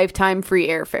me lifetime free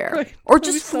airfare. Right. Or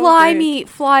just fly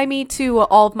me to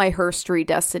all of my herstory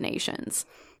destinations.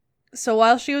 So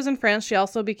while she was in France, she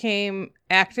also became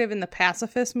active in the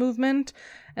pacifist movement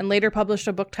and later published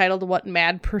a book titled What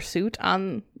Mad Pursuit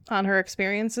on her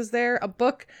experiences there, a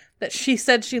book that she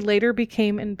said she later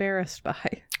became embarrassed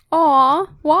by. Aw,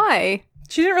 why?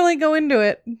 She didn't really go into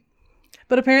it,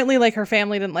 But apparently, like, her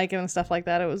family didn't like it and stuff like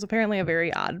that. It was apparently a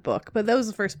very odd book. But that was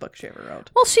the first book she ever wrote.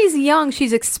 Well, she's young.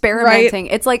 She's experimenting.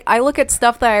 Right? It's like, I look at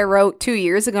stuff that I wrote 2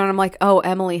 years ago and I'm like, oh,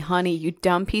 Emily, honey, you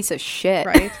dumb piece of shit.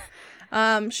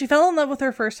 Right. She fell in love with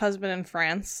her first husband in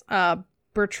France,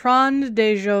 Bertrand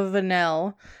de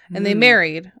Jouvenel, and they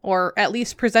married, or at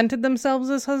least presented themselves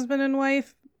as husband and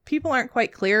wife. People aren't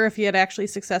quite clear if he had actually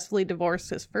successfully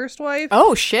divorced his first wife.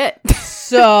 Oh, shit.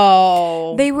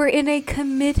 So... they were in a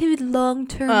committed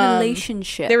long-term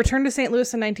relationship. They returned to St.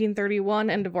 Louis in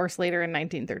 1931 and divorced later in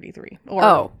 1933.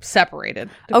 Or separated.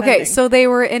 Depending. Okay, so they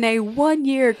were in a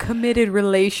 1-year committed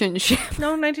relationship. No,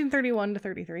 1931 to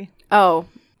 33. Oh,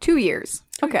 2 years.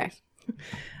 Okay.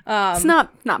 It's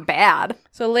not bad.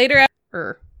 So later...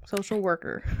 social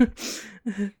worker.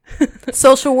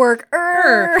 Social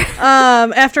worker.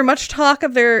 After much talk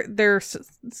of their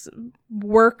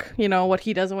work, you know, what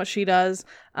he does and what she does,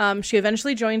 she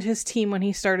eventually joined his team when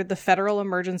he started the Federal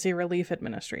Emergency Relief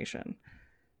Administration.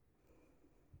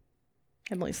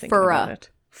 Emily's thinking about it.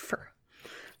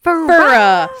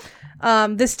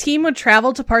 This team would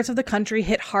travel to parts of the country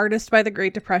hit hardest by the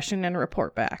Great Depression and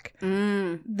report back.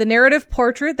 The narrative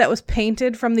portrait that was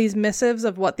painted from these missives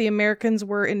of what the Americans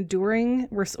were enduring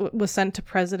was sent to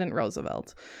President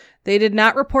Roosevelt. They did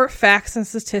not report facts and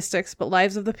statistics, but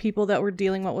lives of the people that were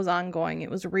dealing what was ongoing. It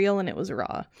was real and it was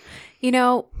raw. You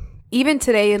know, even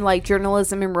today in like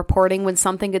journalism and reporting, when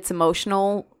something gets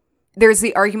emotional, there's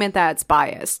the argument that it's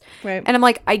biased. Right. And I'm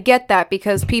like, I get that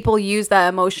because people use that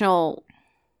emotional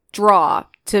draw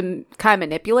to kind of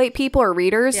manipulate people or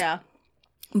readers. Yeah.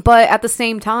 But at the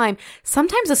same time,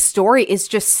 sometimes a story is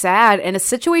just sad and a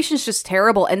situation is just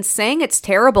terrible. And saying it's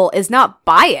terrible is not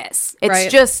bias.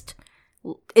 It's just,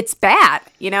 it's bad,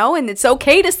 you know? And it's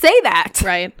okay to say that.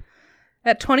 Right.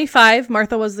 At 25,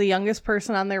 Martha was the youngest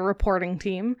person on their reporting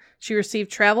team. She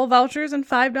received travel vouchers and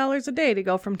 $5 a day to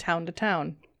go from town to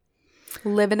town.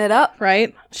 Living it up.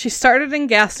 Right. She started in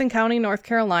Gaston County, North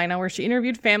Carolina, where she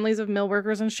interviewed families of mill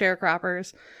workers and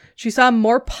sharecroppers. She saw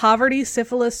more poverty,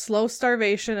 syphilis, slow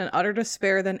starvation, and utter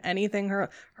despair than anything her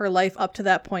life up to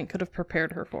that point could have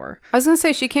prepared her for. I was going to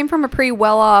say, she came from a pretty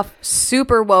well-off,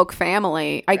 super woke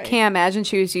family. Right. I can't imagine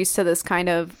she was used to this kind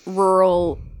of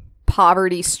rural,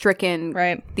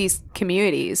 poverty-stricken, these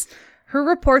communities. Her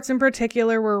reports in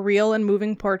particular were real and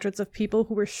moving portraits of people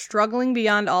who were struggling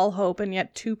beyond all hope and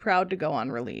yet too proud to go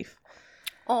on relief.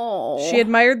 Oh. She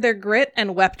admired their grit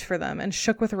and wept for them and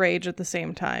shook with rage at the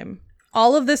same time.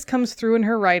 All of this comes through in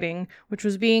her writing, which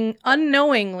was being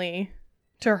unknowingly,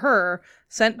 to her,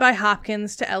 sent by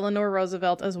Hopkins to Eleanor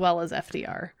Roosevelt as well as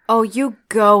FDR. Oh, you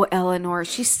go, Eleanor.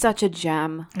 She's such a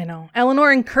gem. I know.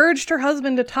 Eleanor encouraged her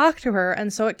husband to talk to her,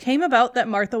 and so it came about that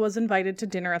Martha was invited to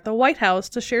dinner at the White House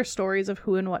to share stories of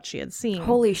who and what she had seen.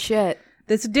 Holy shit.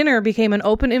 This dinner became an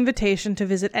open invitation to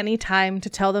visit any time to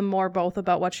tell them more both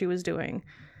about what she was doing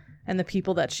and the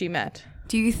people that she met.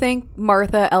 Do you think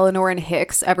Martha, Eleanor, and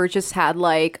Hicks ever just had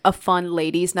like a fun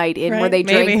ladies' night in where they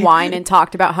drank wine and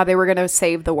talked about how they were going to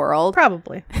save the world?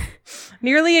 Probably.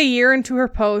 Nearly a year into her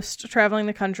post traveling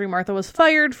the country, Martha was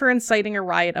fired for inciting a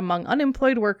riot among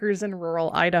unemployed workers in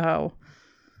rural Idaho.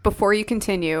 Before you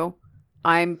continue,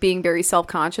 I'm being very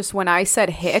self-conscious. When I said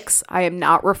Hicks, I am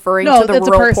not referring to the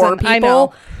rural poor people. I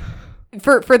know.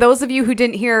 For those of you who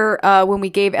didn't hear when we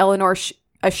gave Eleanor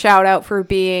a shout out for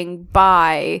being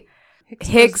bi,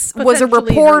 Hicks was a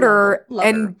reporter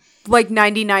and like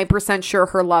 99% sure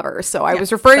her lover. So I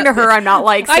was referring to her. I'm not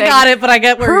like saying, I got it, but I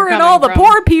get where you're coming from. Her and all the from.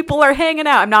 poor people are hanging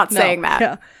out. I'm not saying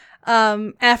that. Yeah.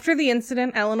 After the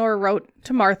incident, Eleanor wrote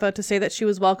to Martha to say that she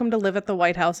was welcome to live at the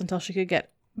White House until she could get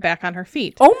back on her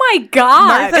feet. Oh my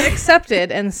God. Martha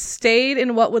accepted and stayed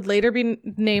in what would later be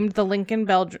named the Lincoln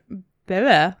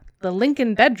Bedroom. The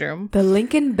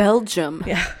Lincoln Belgium.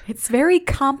 Yeah. It's very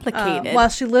complicated. While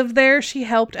she lived there, she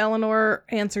helped Eleanor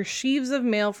answer sheaves of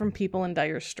mail from people in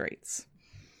dire straits.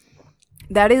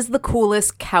 That is the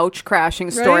coolest couch crashing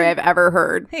story I've ever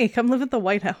heard. Hey, come live at the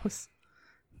White House.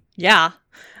 Yeah.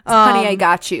 Honey, I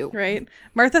got you. Right.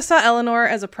 Martha saw Eleanor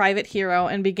as a private hero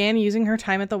and began using her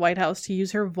time at the White House to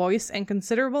use her voice and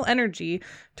considerable energy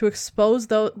to expose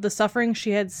the suffering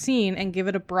she had seen and give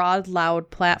it a broad, loud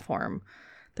platform.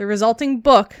 The resulting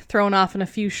book, thrown off in a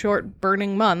few short,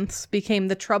 burning months, became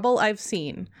The Trouble I've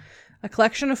Seen, a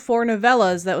collection of 4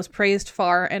 novellas that was praised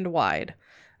far and wide.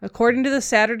 According to the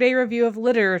Saturday Review of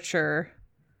Literature,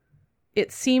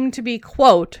 it seemed to be,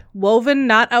 quote, woven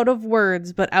not out of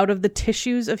words, but out of the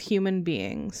tissues of human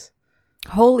beings.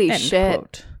 Holy End shit.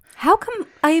 Quote. How come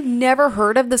I've never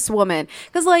heard of this woman?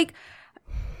 Because, like,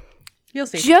 you'll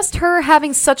see. Just her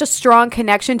having such a strong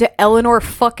connection to Eleanor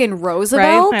fucking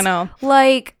Roosevelt. Right? I know.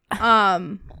 Like,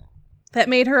 that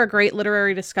made her a great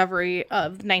literary discovery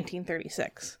of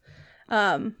 1936.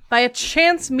 By a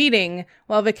chance meeting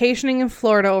while vacationing in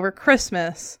Florida over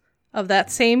Christmas of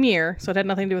that same year, so it had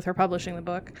nothing to do with her publishing the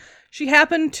book, she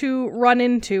happened to run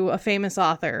into a famous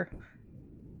author.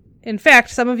 In fact,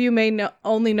 some of you may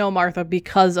only know Martha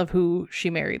because of who she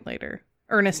married later,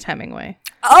 Ernest Hemingway.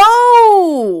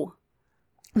 Oh!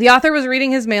 The author was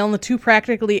reading his mail, and the two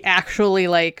practically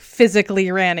actually, physically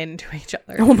ran into each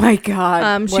other. Oh my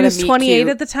God. She was 28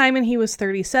 at the time, and he was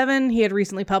 37. He had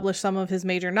recently published some of his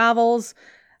major novels,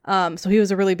 so he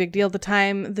was a really big deal at the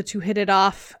time. The two hit it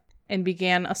off and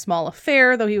began a small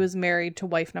affair, though he was married to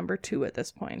wife number 2 at this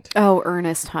point. Oh,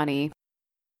 Ernest, honey.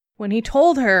 When he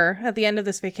told her at the end of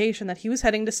this vacation that he was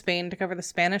heading to Spain to cover the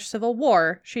Spanish Civil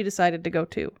War, she decided to go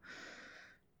too.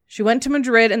 She went to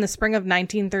Madrid in the spring of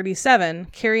 1937,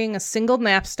 carrying a single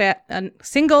knapsack and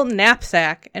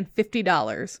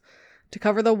 $50 to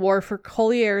cover the war for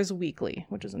Collier's Weekly,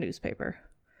 which is a newspaper.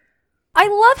 I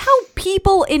love how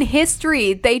people in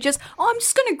history, they just, I'm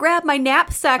just going to grab my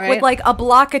knapsack with a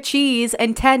block of cheese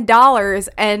and $10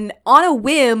 and on a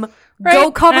whim,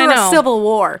 go cover a civil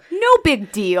war. No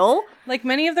big deal. Like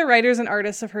many of the writers and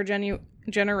artists of her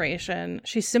generation,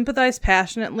 she sympathized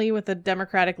passionately with the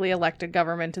democratically elected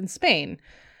government in Spain,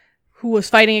 who was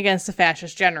fighting against the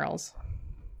fascist generals.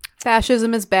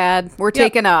 Fascism is bad. We're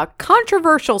taking a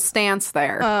controversial stance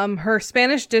there. Her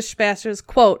Spanish dispatches,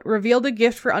 quote, revealed a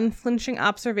gift for unflinching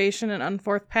observation and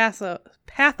unforced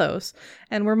pathos,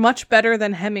 and were much better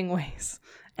than Hemingway's,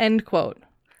 end quote.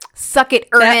 Suck it,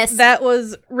 Ernest. That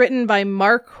was written by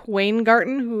Mark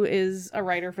Weingarten, who is a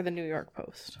writer for the New York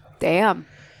Post. Damn.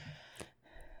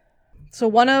 So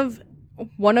one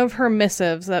of her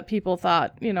missives that people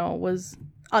thought, was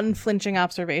unflinching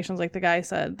observations, like the guy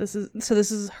said. This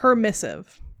is her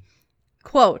missive.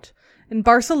 Quote, in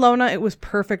Barcelona, it was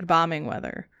perfect bombing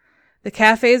weather. The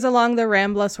cafes along the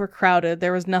Ramblas were crowded.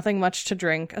 There was nothing much to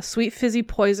drink. A sweet fizzy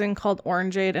poison called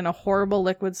orangeade and a horrible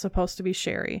liquid supposed to be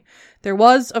sherry. There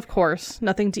was, of course,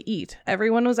 nothing to eat.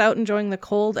 Everyone was out enjoying the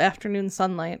cold afternoon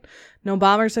sunlight. No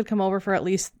bombers had come over for at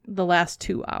least the last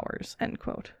 2 hours, end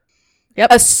quote. Yep.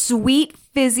 A sweet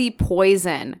fizzy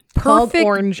poison. Called Perfect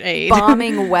orangeade.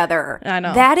 bombing weather. I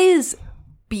know. That is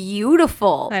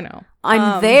beautiful. I know.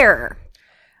 I'm there.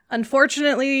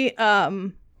 Unfortunately,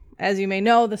 as you may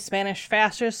know, the Spanish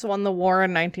fascists won the war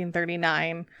in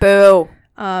 1939. Boo.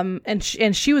 And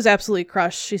she was absolutely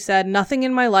crushed. She said, nothing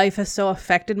in my life has so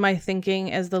affected my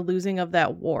thinking as the losing of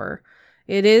that war.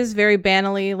 It is very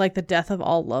banally like the death of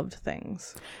all loved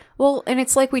things. Well, and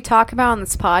it's like we talk about on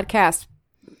this podcast.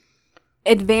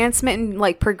 Advancement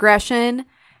and progression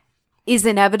is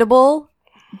inevitable,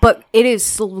 but it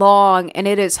is long and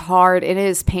it is hard and it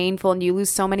is painful and you lose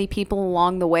so many people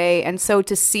along the way. And so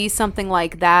to see something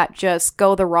like that just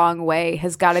go the wrong way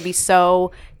has got to be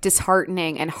so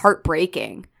disheartening and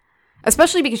heartbreaking,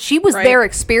 especially because she was there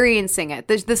experiencing it.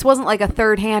 This wasn't like a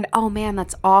third hand, oh man,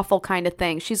 that's awful kind of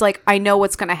thing. She's like, I know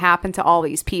what's going to happen to all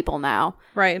these people now.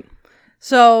 Right.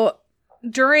 So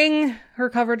during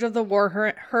her coverage of the war,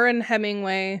 her and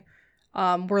Hemingway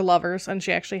were lovers, and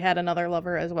she actually had another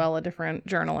lover as well, a different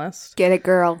journalist. Get it,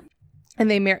 girl.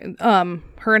 And they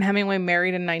her and Hemingway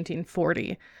married in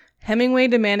 1940. Hemingway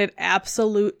demanded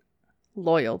absolute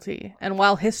loyalty. And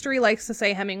while history likes to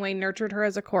say Hemingway nurtured her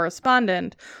as a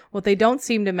correspondent, what they don't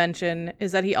seem to mention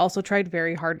is that he also tried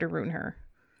very hard to ruin her.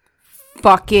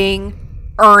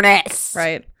 Fucking Ernest.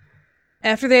 Right.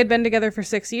 After they had been together for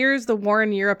 6 years, the war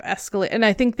in Europe escalated. And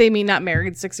I think they mean not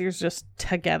married 6 years, just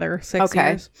together 6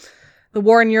 years. The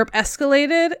war in Europe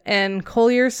escalated, and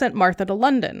Collier sent Martha to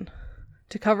London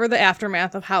to cover the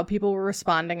aftermath of how people were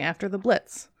responding after the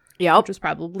Blitz. Yep. Which was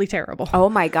probably terrible. Oh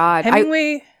my God.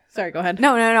 Hemingway... Sorry, go ahead.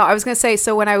 No. I was going to say,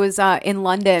 so when I was in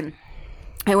London,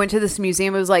 I went to this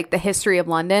museum. It was like the history of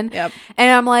London. Yep. And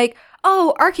I'm like,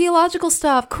 oh, archaeological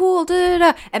stuff. Cool. Da,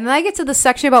 da, da. And then I get to the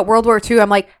section about World War II. I'm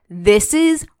like, this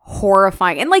is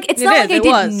horrifying. And it's not like I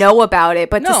didn't know about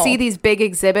it, but to see these big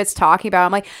exhibits talking about it,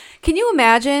 I'm like, can you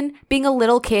imagine being a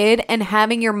little kid and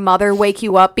having your mother wake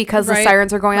you up because the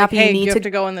sirens are going off and hey, you have to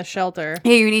go in the shelter.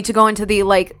 Hey, you need to go into the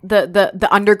the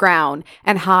underground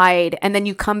and hide, and then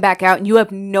you come back out and you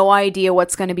have no idea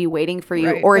what's going to be waiting for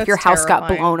you, or if your house got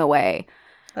blown away.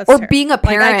 Being a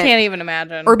parent. I can't even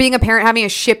imagine. Or being a parent having to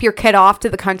ship your kid off to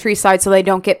the countryside so they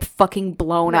don't get fucking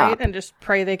blown up. And just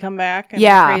pray they come back and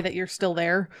pray that you're still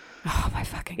there. Oh, my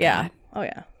fucking God. Oh,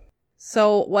 yeah.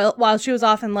 So while she was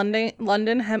off in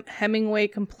London, Hemingway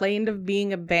complained of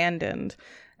being abandoned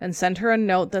and sent her a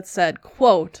note that said,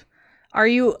 quote, "Are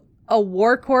you a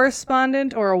war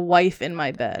correspondent or a wife in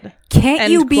my bed. Can't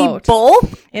End you be quote.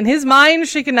 both? In his mind,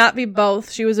 she could not be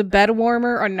both. She was a bed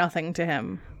warmer or nothing to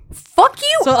him. Fuck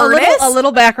you, So Ernest. a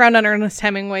little background on Ernest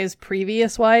Hemingway's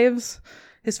previous wives.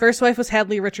 His first wife was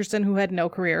Hadley Richardson, who had no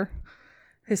career.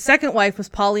 His second wife was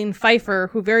Pauline Pfeiffer,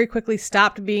 who very quickly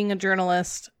stopped being a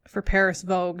journalist for Paris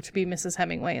Vogue to be Mrs.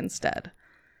 Hemingway instead.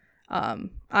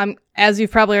 As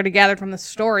you've probably already gathered from the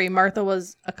story, Martha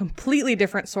was a completely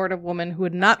different sort of woman who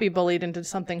would not be bullied into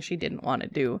something she didn't want to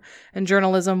do. And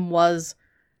journalism was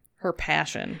her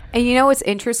passion. And you know what's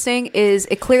interesting is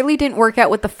it clearly didn't work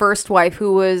out with the first wife,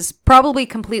 who was probably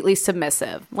completely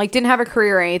submissive, like didn't have a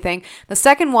career or anything. The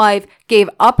second wife gave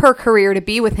up her career to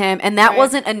be with him, and that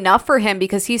wasn't enough for him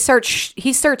because he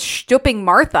starts stooping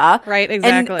Martha, Right,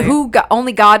 exactly. and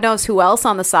only God knows who else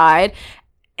on the side.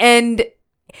 And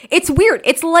it's weird.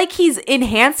 It's like he's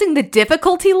enhancing the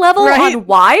difficulty level on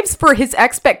wives for his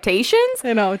expectations.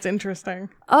 I know, it's interesting.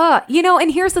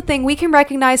 And here's the thing. We can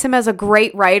recognize him as a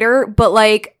great writer, but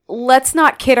like, let's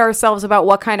not kid ourselves about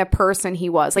what kind of person he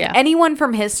was. Like anyone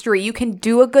from history, you can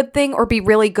do a good thing or be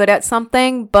really good at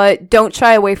something, but don't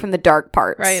shy away from the dark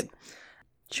parts. Right.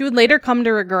 She would later come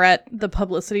to regret the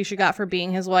publicity she got for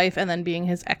being his wife and then being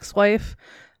his ex-wife.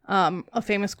 A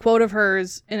famous quote of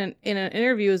hers in an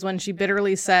interview is when she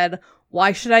bitterly said,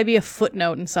 "Why should I be a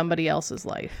footnote in somebody else's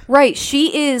life?" Right.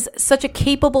 She is such a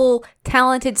capable,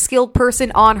 talented, skilled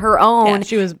person on her own.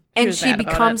 Yeah, she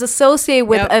becomes associated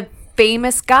with a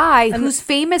famous guy who's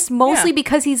famous mostly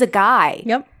because he's a guy.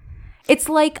 Yep. It's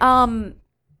like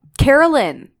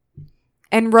Carolyn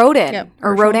and Rodin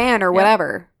or Rodin or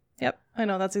whatever. Yep. I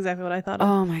know, that's exactly what I thought of.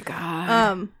 Oh my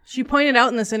God. She pointed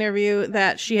out in this interview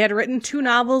that she had written 2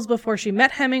 novels before she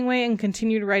met Hemingway and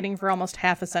continued writing for almost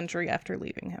half a century after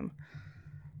leaving him.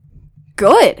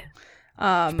 Good. She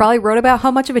probably wrote about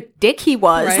how much of a dick he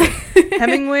was. Right.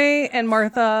 Hemingway and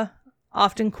Martha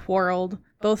often quarreled,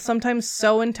 both sometimes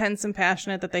so intense and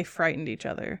passionate that they frightened each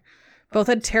other. Both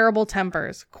had terrible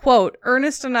tempers. Quote,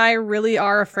 "Ernest and I really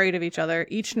are afraid of each other,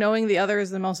 each knowing the other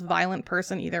is the most violent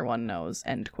person either one knows."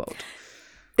 End quote.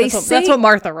 That's what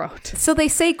Martha wrote. So they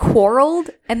say quarreled,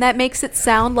 and that makes it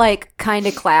sound like kind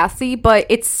of classy, but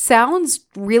it sounds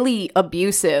really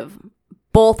abusive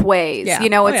both ways. Yeah.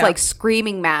 It's like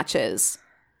screaming matches.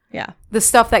 Yeah. The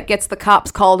stuff that gets the cops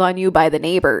called on you by the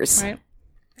neighbors. Right.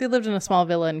 They lived in a small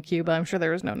villa in Cuba. I'm sure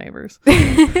there was no neighbors.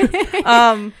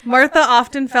 Martha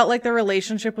often felt like the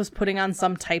relationship was putting on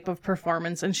some type of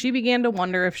performance, and she began to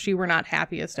wonder if she were not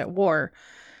happiest at war.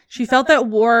 She felt that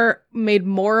war made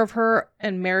more of her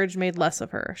and marriage made less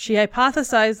of her. She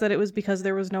hypothesized that it was because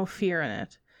there was no fear in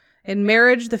it. In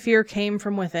marriage, the fear came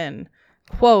from within.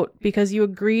 Quote, "Because you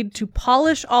agreed to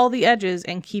polish all the edges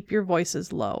and keep your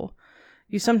voices low.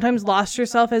 You sometimes lost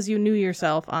yourself as you knew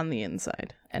yourself on the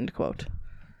inside." End quote.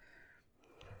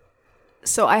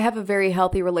 So I have a very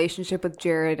healthy relationship with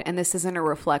Jared, and this isn't a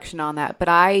reflection on that, but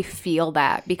I feel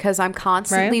that because I'm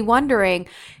constantly wondering,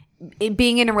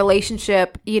 being in a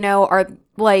relationship, are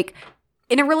like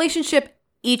in a relationship,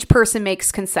 each person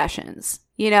makes concessions,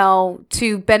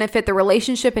 to benefit the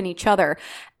relationship and each other.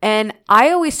 And I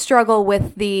always struggle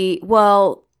with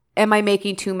am I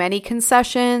making too many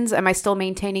concessions? Am I still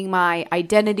maintaining my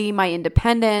identity, my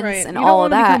independence, and all of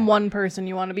that? You don't want to become one person.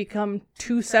 You want to become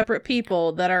 2 separate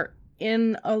people that are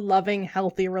in a loving,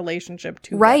 healthy relationship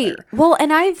together. Right. Well,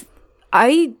 and I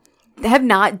have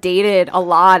not dated a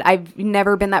lot. I've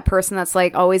never been that person that's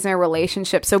like always in a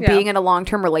relationship. So being in a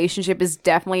long-term relationship is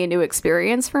definitely a new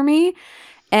experience for me.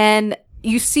 And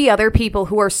you see other people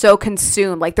who are so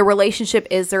consumed, like the relationship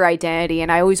is their identity.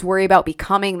 And I always worry about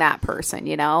becoming that person,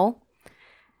 And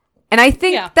I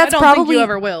think that's I don't probably think you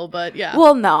ever will, but yeah.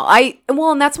 Well, no,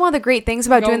 and that's one of the great things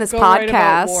about doing this podcast. Write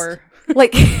about war.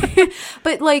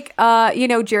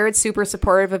 Jared's super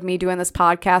supportive of me doing this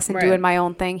podcast and doing my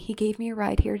own thing. He gave me a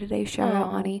ride here today. Shout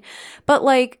out, honey. But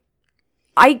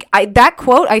I that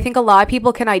quote, I think a lot of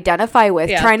people can identify with,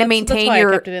 trying to maintain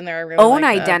your own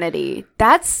identity.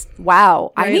 That's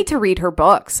wow. Right? I need to read her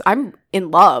books. I'm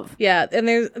in love. Yeah, and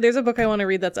there's a book I want to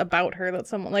read that's about her,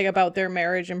 that's about their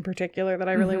marriage in particular that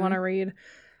I really want to read.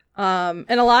 And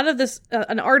a lot of this,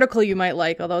 an article you might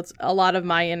like, although it's a lot of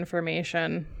my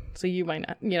information. So you might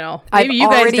not, maybe you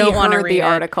guys don't want to read the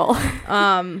article.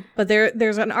 But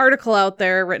there's an article out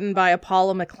there written by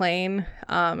Paula McLean.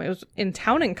 It was in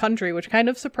Town and Country, which kind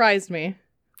of surprised me.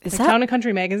 Is that Town and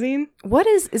Country magazine? What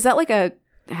is that like a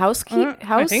house?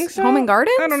 I think so. Home and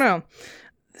Gardens? I don't know.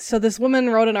 So this woman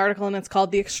wrote an article, and it's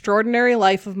called "The Extraordinary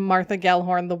Life of Martha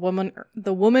Gellhorn,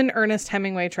 the woman Ernest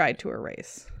Hemingway tried to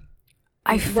erase."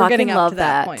 I fucking love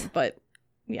that point, but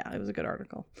yeah, it was a good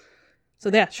article. So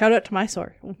yeah, shout out to my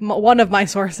source, one of my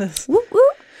sources. Woo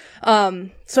woo.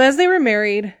 So as they were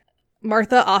married,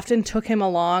 Martha often took him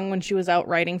along when she was out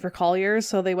writing for Collier's.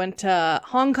 So they went to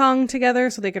Hong Kong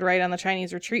together so they could write on the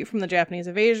Chinese retreat from the Japanese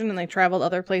invasion, and they traveled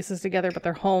other places together, but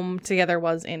their home together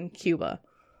was in Cuba.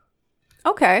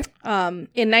 Okay. In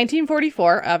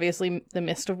 1944, obviously the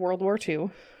midst of World War II,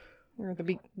 or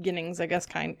the beginnings, I guess,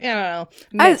 I don't know.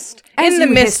 Mist. As in the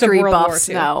you midst of history World War buffs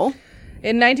II. know.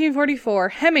 In 1944,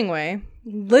 Hemingway,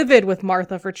 livid with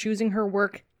Martha for choosing her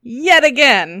work yet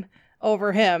again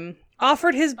over him,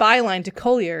 offered his byline to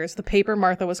Collier's, the paper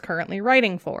Martha was currently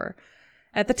writing for.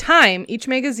 At the time, each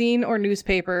magazine or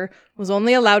newspaper was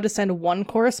only allowed to send one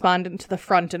correspondent to the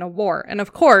front in a war. And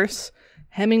of course,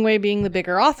 Hemingway being the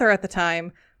bigger author at the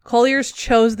time, Collier's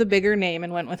chose the bigger name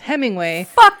and went with Hemingway.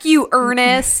 Fuck you,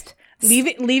 Ernest.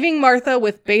 Leaving Martha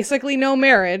with basically no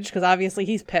marriage, because obviously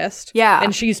he's pissed. Yeah.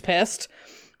 And she's pissed.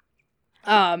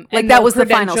 Like and that no was the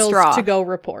final credentials straw. to go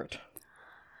report.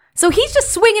 So he's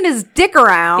just swinging his dick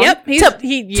around Yep,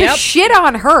 to shit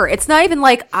on her. It's not even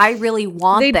like, I really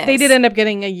want this. They did end up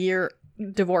getting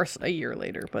divorce a year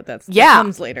later, but that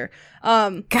comes later.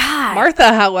 God.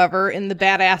 Martha, however, in the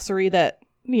badassery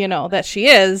that she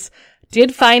is,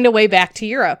 did find a way back to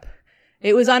Europe.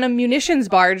 It was on a munitions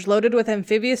barge loaded with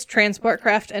amphibious transport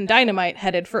craft and dynamite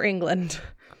headed for England.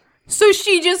 So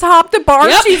she just hopped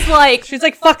aboard. Yep. She's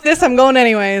like, fuck this, I'm going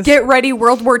anyways. get ready,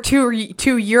 World War II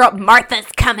Europe. Martha's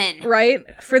coming. Right?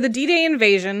 For the D-Day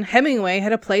invasion, Hemingway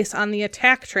had a place on the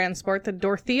attack transport, the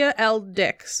Dorothea L.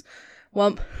 Dix.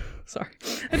 Well, sorry.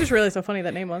 I just realized how funny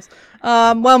that name was.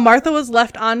 While Martha was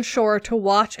left on shore to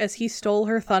watch as he stole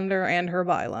her thunder and her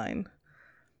byline.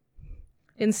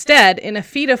 Instead, in a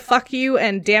feat of fuck you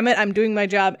and damn it, I'm doing my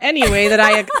job anyway that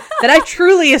I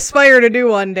truly aspire to do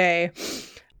one day,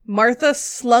 Martha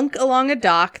slunk along a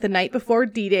dock the night before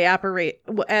D-Day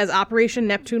as Operation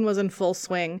Neptune was in full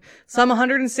swing. Some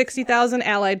 160,000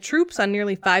 Allied troops on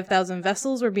nearly 5,000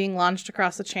 vessels were being launched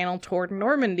across the channel toward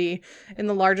Normandy in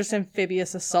the largest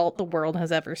amphibious assault the world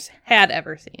has ever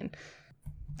seen.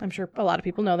 I'm sure a lot of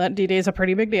people know that D-Day is a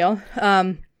pretty big deal.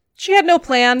 She had no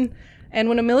plan, and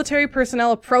when a military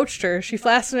personnel approached her, she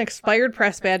flashed an expired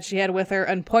press badge she had with her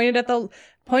and pointed at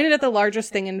the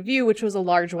largest thing in view, which was a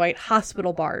large white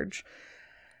hospital barge.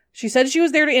 She said she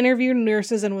was there to interview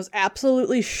nurses and was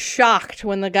absolutely shocked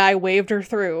when the guy waved her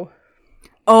through.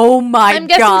 Oh my God. I'm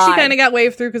guessing she kind of got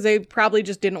waved through because they probably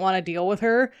just didn't want to deal with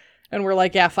her. And we're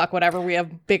like, yeah, fuck whatever. We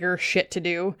have bigger shit to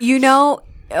do.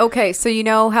 Okay, so you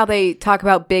know how they talk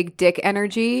about big dick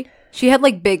energy? She had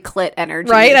like big clit energy.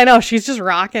 Right? I know. She's just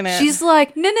rocking it. She's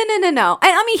like, no.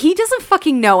 I mean, he doesn't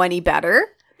fucking know any better.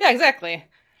 Yeah, exactly.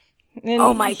 And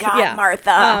oh my God,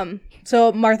 Martha.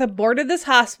 So Martha boarded this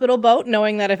hospital boat,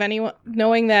 knowing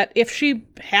that if she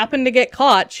happened to get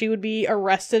caught, she would be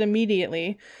arrested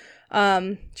immediately. She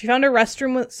found a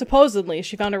restroom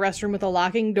with a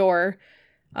locking door,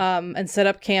 and set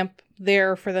up camp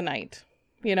there for the night.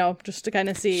 Just to kind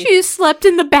of see. She slept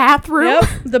in the bathroom. Yep.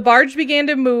 The barge began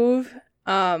to move.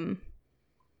 And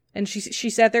she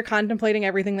sat there contemplating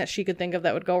everything that she could think of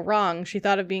that would go wrong. She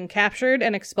thought of being captured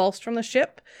and expulsed from the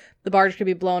ship. The barge could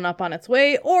be blown up on its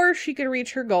way, or she could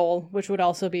reach her goal, which would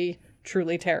also be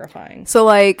truly terrifying. So,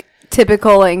 like,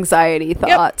 typical anxiety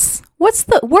thoughts.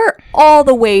 Yep. Where all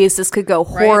the ways this could go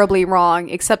horribly wrong,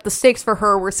 except the stakes for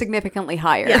her were significantly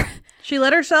higher. Yeah. She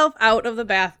let herself out of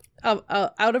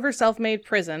out of her self-made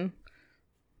prison.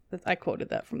 I quoted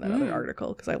that from that other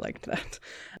article because I liked that.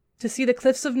 To see the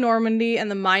cliffs of Normandy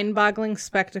and the mind-boggling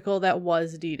spectacle that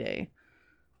was D-Day,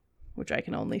 which I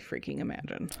can only freaking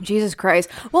imagine. Jesus Christ.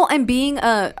 Well, and being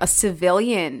a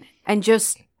civilian and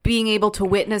just being able to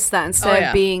witness that instead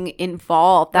of being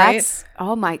involved, that's,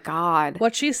 oh my God.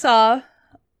 What she saw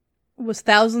was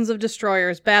thousands of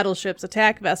destroyers, battleships,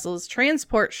 attack vessels,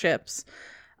 transport ships,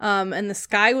 and the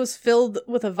sky was filled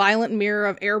with a violent mirror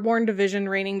of airborne division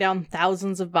raining down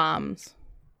thousands of bombs.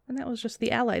 And that was just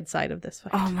the Allied side of this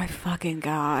fight. Oh my fucking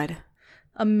God.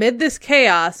 Amid this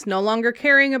chaos, no longer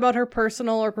caring about her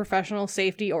personal or professional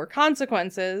safety or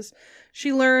consequences,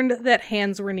 she learned that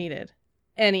hands were needed.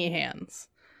 Any hands.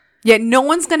 Yeah, no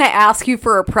one's going to ask you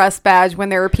for a press badge when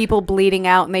there are people bleeding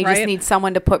out and they just need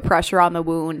someone to put pressure on the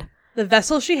wound. The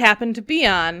vessel she happened to be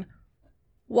on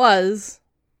was,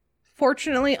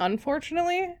 unfortunately,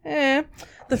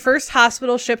 the first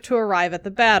hospital ship to arrive at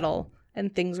the battle.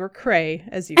 And things were cray,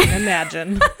 as you can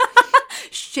imagine.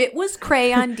 Shit was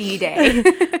cray on D-Day.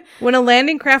 When a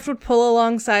landing craft would pull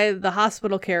alongside the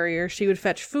hospital carrier, she would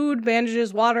fetch food,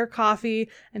 bandages, water, coffee,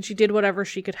 and she did whatever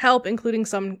she could help, including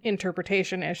some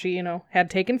interpretation, as she, had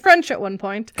taken French at one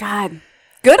point. God.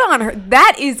 Good on her.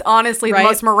 That is honestly Right? the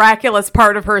most miraculous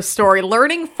part of her story.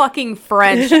 Learning fucking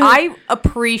French. I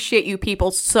appreciate you people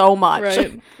so much.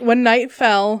 Right. When night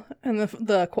fell and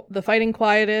the fighting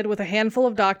quieted, with a handful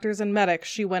of doctors and medics,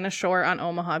 she went ashore on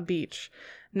Omaha Beach.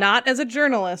 Not as a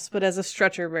journalist, but as a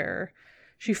stretcher bearer.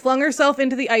 She flung herself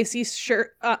into the icy surf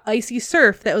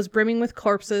that was brimming with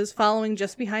corpses, following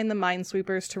just behind the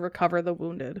minesweepers to recover the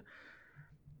wounded.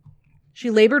 She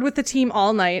labored with the team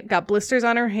all night, got blisters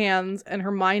on her hands, and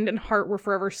her mind and heart were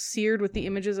forever seared with the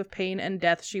images of pain and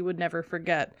death she would never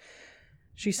forget.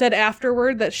 She said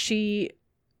afterward that she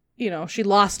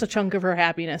lost a chunk of her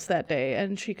happiness that day,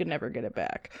 and she could never get it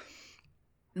back.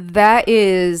 That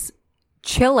is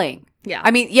chilling. Yeah.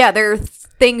 I mean, yeah, there are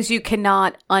things you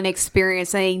cannot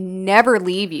unexperience, and they never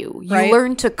leave you. You Right?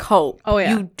 learn to cope. Oh,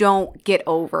 yeah. You don't get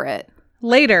over it.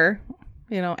 Later,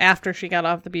 after she got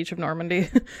off the beach of Normandy,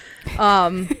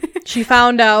 she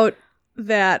found out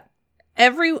that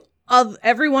every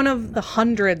one of the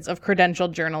hundreds of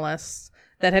credentialed journalists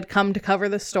that had come to cover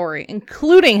the story,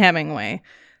 including Hemingway,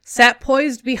 sat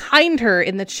poised behind her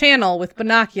in the channel with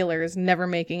binoculars, never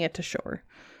making it to shore.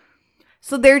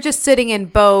 So they're just sitting in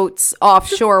boats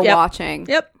offshore Yep. watching.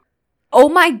 Yep. Oh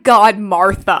my God,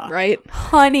 Martha. Right?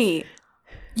 Honey,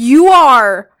 you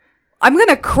are... I'm going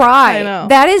to cry. I know.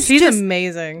 That is She's just...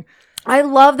 amazing. I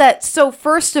love that. So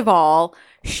first of all,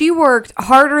 she worked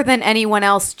harder than anyone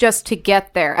else just to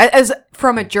get there, as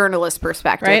from a journalist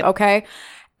perspective, Right. okay?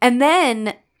 And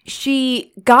then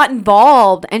she got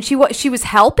involved, and she was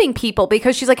helping people,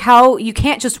 because she's like, how you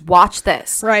can't just watch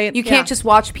this. Right, You can't yeah. just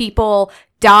watch people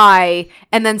die,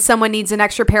 and then someone needs an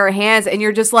extra pair of hands, and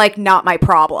you're just like, not my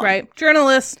problem. Right.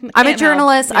 Journalist. I'm a can't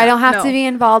journalist. help. I Yeah, don't have no. to be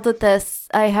involved with this.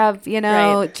 I have,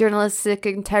 Right. journalistic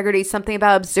integrity. Something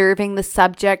about observing the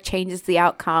subject changes the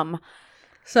outcome.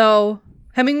 So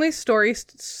Hemingway's story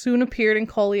soon appeared in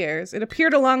Collier's. It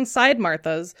appeared alongside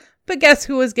Martha's, but guess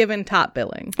who was given top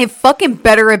billing? It fucking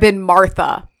better have been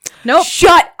Martha. Nope.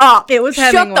 Shut up. It was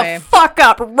Shut Hemingway. the fuck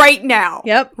up right now.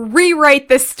 Yep. Rewrite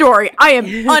this story. I am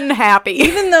unhappy.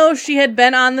 Even though she had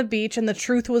been on the beach and the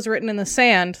truth was written in the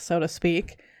sand, so to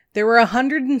speak, there were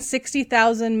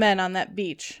 160,000 men on that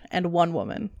beach and one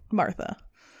woman, Martha.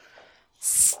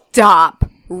 Stop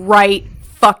right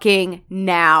fucking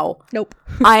now. Nope.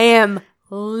 I am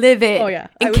livid. Oh, yeah.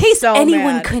 I In was case so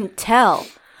anyone mad. couldn't tell.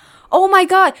 Oh my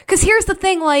God. Because here's the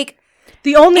thing, like,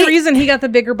 The only reason he got the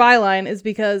bigger byline is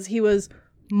because he was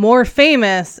more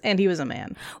famous and he was a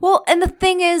man. well, and the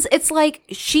thing is, it's like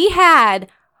she had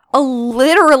a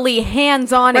literally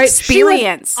hands-on Right?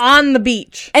 experience. She was on the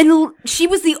beach. And she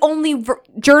was the only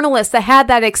journalist that had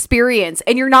that experience.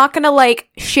 And you're not going to, like,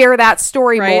 share that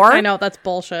story Right? more? I know, that's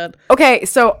bullshit. Okay,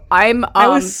 so I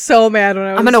was so mad when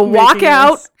I was I'm going to walk making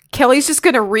out. this. Kelly's just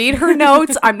going to read her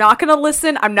notes. I'm not going to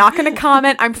listen. I'm not going to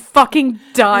comment. I'm fucking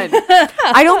done.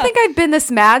 I don't think I've been this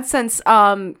mad since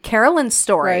Carolyn's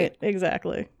story. Right,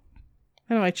 exactly.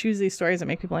 I know, I choose these stories that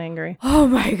make people angry. Oh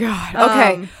my God.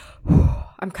 Okay.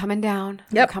 I'm coming down.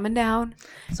 Yep. I'm coming down.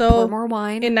 So Pour more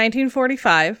wine. In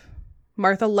 1945,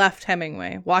 Martha left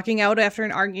Hemingway, walking out after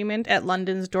an argument at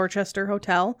London's Dorchester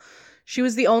Hotel. She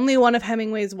was the only one of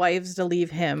Hemingway's wives to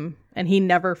leave him, and he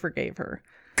never forgave her.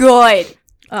 Good.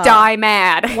 Die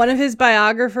mad. One of his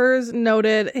biographers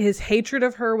noted his hatred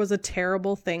of her was a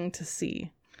terrible thing to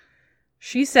see.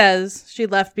 She says she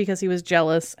left because he was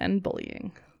jealous and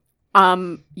bullying.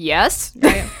 Yes.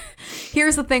 Right?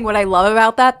 Here's the thing. What I love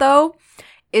about that, though,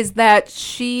 is that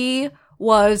she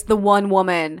was the one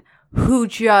woman who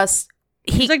just...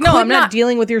 He's like, no, I'm not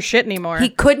dealing with your shit anymore. He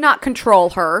could not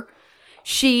control her.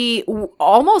 She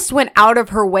almost went out of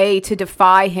her way to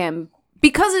defy him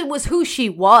because it was who she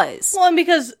was. Well, and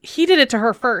because he did it to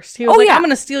her first. He was Oh, like, yeah. I'm going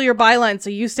to steal your byline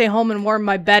so you stay home and warm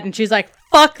my bed. And she's like,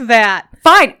 fuck that.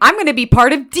 Fine, I'm going to be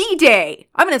part of D-Day.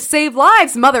 I'm going to save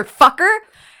lives, motherfucker.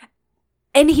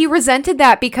 And he resented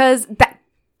that because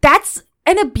that's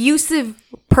an abusive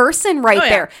person right Oh, yeah.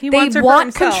 there. He They wants her for want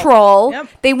himself. control. Yep.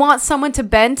 They want someone to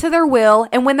bend to their will.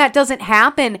 And when that doesn't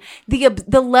happen,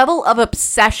 the level of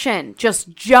obsession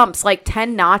just jumps like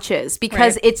 10 notches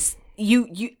because Right. it's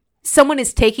someone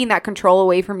is taking that control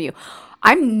away from you.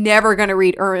 I'm never going to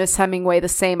read Ernest Hemingway the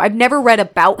same. I've never read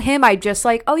about him. I'm just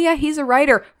like, oh yeah, he's a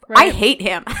writer. Right. I hate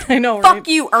him. I know, Fuck right?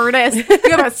 you, Ernest.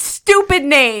 You have a stupid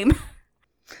name.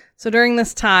 So during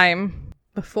this time,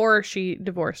 before she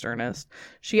divorced Ernest,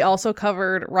 she also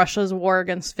covered Russia's war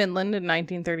against Finland in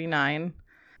 1939.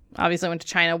 Obviously went to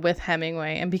China with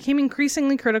Hemingway and became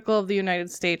increasingly critical of the United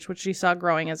States, which she saw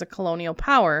growing as a colonial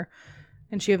power,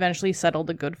 and she eventually settled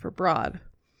a good for broad.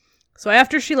 So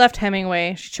after she left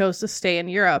Hemingway, she chose to stay in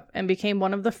Europe and became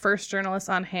one of the first journalists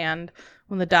on hand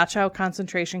when the Dachau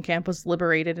concentration camp was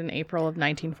liberated in April of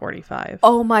 1945.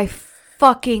 Oh my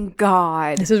fucking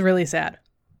God. This is really sad.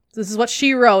 This is what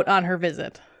she wrote on her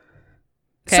visit.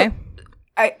 Okay.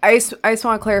 So, I just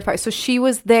want to clarify. So she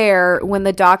was there when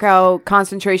the Dachau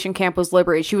concentration camp was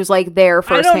liberated. She was like there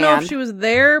firsthand. I don't know if she was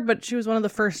there, but she was one of the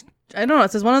first. I don't know.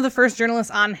 It says one of the first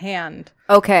journalists on hand.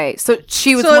 Okay, so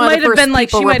she was So one of the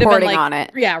first people reporting on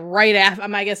it. Yeah, right after.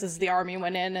 My guess is the army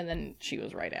went in, and then she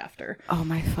was right after. Oh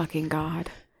my fucking God!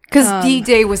 Because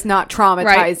D-Day was not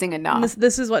traumatizing enough.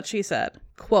 This is what she said.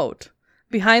 Quote.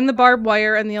 Behind the barbed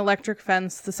wire and the electric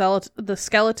fence, the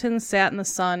skeletons sat in the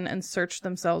sun and searched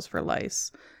themselves for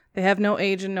lice. They have no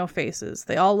age and no faces.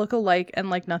 They all look alike and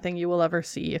like nothing you will ever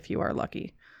see if you are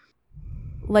lucky.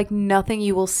 Like nothing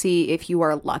you will see if you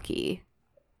are lucky.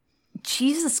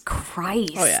 Jesus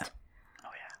Christ. Oh, yeah.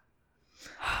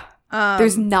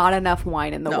 There's not enough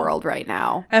wine in the world right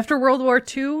now. After World War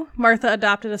II, Martha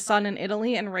adopted a son in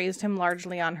Italy and raised him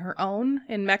largely on her own.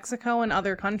 In Mexico and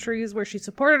other countries where she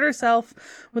supported herself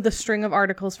with a string of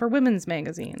articles for women's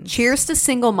magazines. Cheers to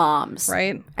single moms.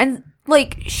 Right? And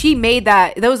like she made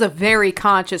that was a very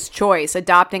conscious choice,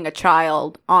 adopting a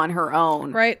child on her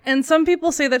own. Right. And some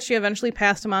people say that she eventually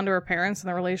passed him on to her parents and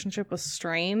the relationship was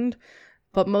strained.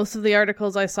 But most of the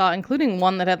articles I saw, including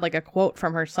one that had like a quote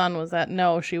from her son, was that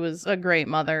no, she was a great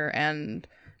mother and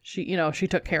she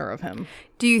took care of him.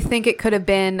 Do you think it could have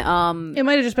been It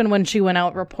might have just been when she went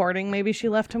out reporting, maybe she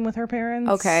left him with her parents.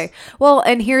 Okay. Well,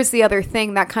 and here's the other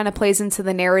thing that kind of plays into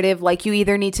the narrative, like you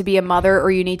either need to be a mother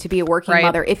or you need to be a working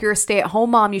mother. If you're a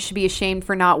stay-at-home mom, you should be ashamed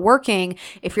for not working.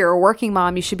 If you're a working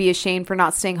mom, you should be ashamed for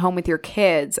not staying home with your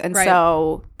kids. And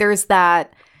so there's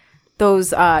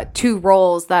those two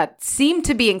roles that seem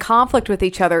to be in conflict with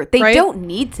each other. They don't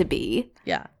need to be.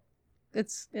 Yeah.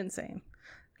 It's insane.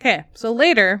 Okay, so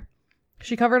later,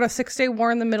 she covered a 6-day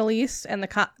war in the Middle East and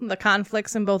the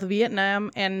conflicts in both Vietnam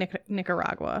and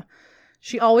Nicaragua.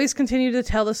 She always continued to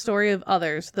tell the story of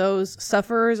others, those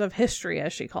sufferers of history,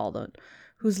 as she called it,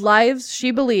 whose lives she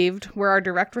believed were our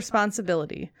direct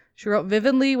responsibility. She wrote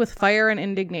vividly with fire and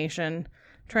indignation,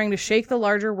 trying to shake the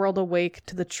larger world awake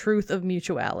to the truth of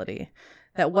mutuality,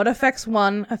 that what affects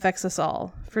one affects us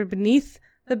all. For beneath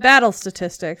the battle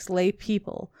statistics lay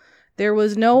people. There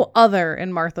was no other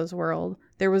in Martha's world.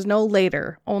 There was no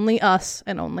later, only us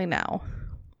and only now.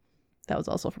 That was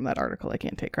also from that article. I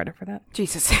can't take credit for that.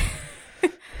 Jesus.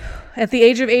 At the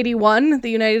age of 81, the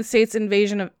United States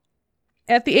invaded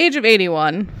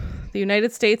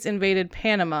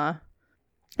Panama,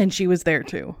 and she was there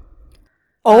too.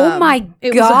 Oh my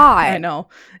God. I know.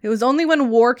 It was only when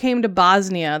war came to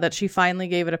Bosnia that she finally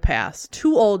gave it a pass.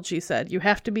 Too old, she said. You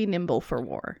have to be nimble for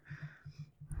war.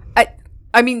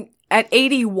 I mean, at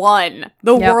 81,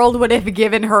 the world would have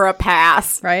given her a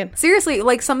pass. Right. Seriously,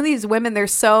 like some of these women, they're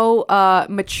so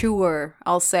mature,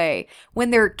 I'll say, when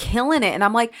they're killing it. And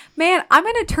I'm like, man, I'm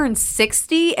going to turn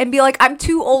 60 and be like, I'm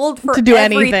too old to do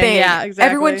anything. Yeah, exactly.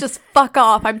 Everyone just fuck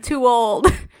off. I'm too old.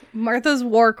 Martha's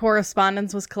war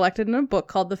correspondence was collected in a book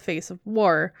called The Face of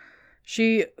War.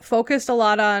 She focused a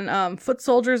lot on foot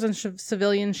soldiers and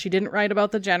civilians. She didn't write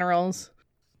about the generals.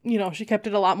 She kept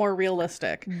it a lot more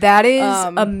realistic. That is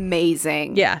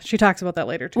amazing. Yeah, she talks about that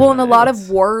later too. Well, and a lot of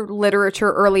war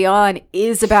literature early on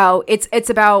is about,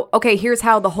 it's about, okay, here's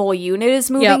how the whole unit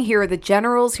is moving. Yep. Here are the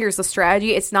generals. Here's the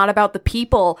strategy. It's not about the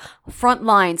people, front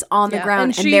lines, on the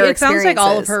ground, and their experiences. It sounds like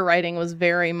all of her writing was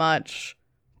very much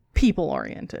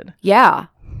people-oriented. Yeah.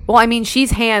 Well, I mean, she's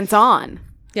hands-on.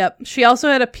 Yep. She also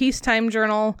had a peacetime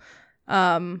journal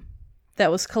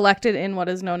that was collected in what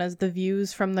is known as the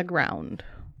Views from the Ground.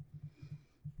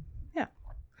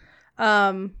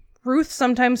 Ruth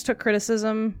sometimes took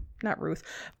criticism. Not Ruth.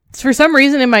 For some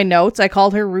reason in my notes, I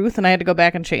called her Ruth and I had to go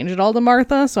back and change it all to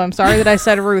Martha. So I'm sorry that I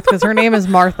said Ruth because her name is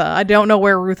Martha. I don't know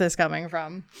where Ruth is coming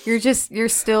from. You're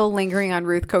still lingering on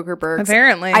Ruth Coker Burks.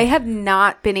 Apparently. I have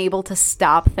not been able to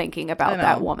stop thinking about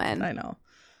that woman. I know.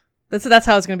 That's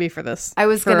how it's going to be for this. I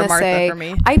was going to say, for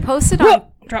me. I posted on...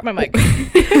 Drop my mic.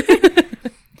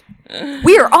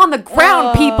 We are on the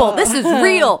ground, people. This is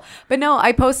real. But no,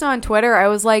 I posted on Twitter. I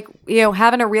was like,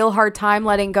 having a real hard time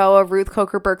letting go of Ruth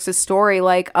Coker Burks' story.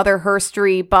 Like other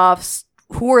herstory buffs,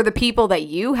 who are the people that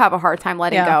you have a hard time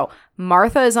letting go?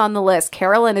 Martha is on the list.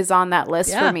 Carolyn is on that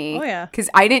list for me. Oh, yeah. Because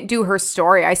I didn't do her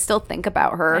story. I still think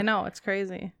about her. I know. It's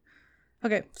crazy.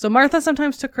 Okay. So Martha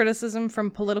sometimes took criticism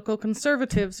from political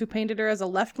conservatives who painted her as a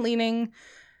left-leaning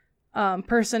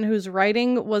person whose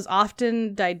writing was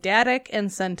often didactic and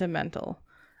sentimental.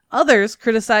 Others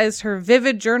criticized her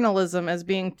vivid journalism as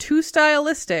being too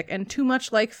stylistic and too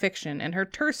much like fiction, and her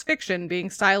terse fiction being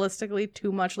stylistically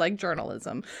too much like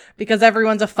journalism, because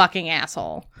everyone's a fucking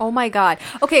asshole. Oh my God.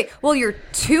 Okay, well, you're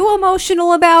too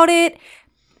emotional about it,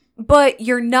 but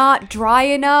you're not dry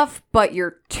enough, but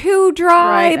you're too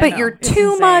dry, Right, but you're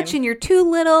too much and you're too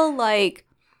little, like...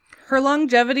 Her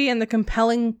longevity and the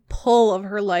compelling pull of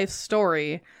her life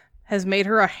story has made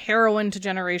her a heroine to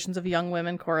generations of young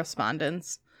women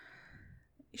correspondents.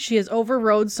 She has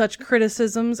overrode such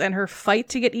criticisms, and her fight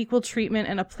to get equal treatment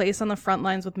and a place on the front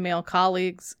lines with male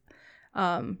colleagues.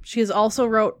 She has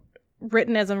also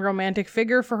written as a romantic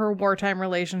figure for her wartime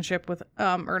relationship with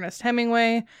Ernest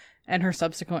Hemingway and her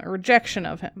subsequent rejection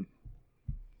of him.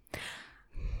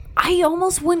 I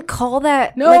almost wouldn't call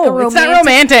that No, like a romantic. It's not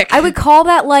romantic. I would call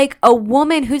that like a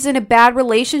woman who's in a bad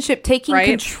relationship taking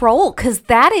control, because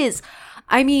that is...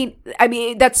 I mean,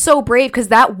 that's so brave, because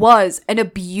that was an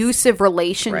abusive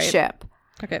relationship.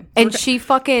 Right. Okay. And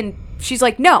she's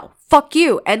like, no, fuck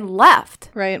you, and left.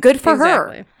 Right. Good for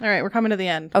exactly. her. All right, we're coming to the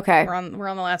end. Okay. We're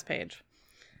on the last page.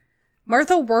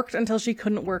 Martha worked until she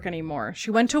couldn't work anymore.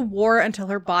 She went to war until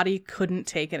her body couldn't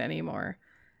take it anymore.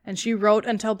 And she wrote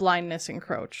until blindness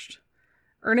encroached.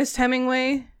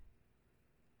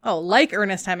 Like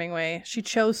Ernest Hemingway, she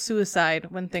chose suicide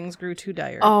when things grew too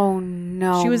dire. Oh,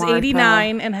 no, She was Martha.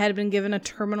 89 and had been given a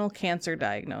terminal cancer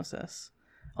diagnosis.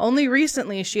 Only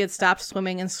recently, she had stopped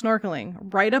swimming and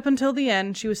snorkeling. Right up until the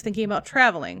end, she was thinking about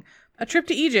traveling. A trip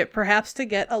to Egypt, perhaps to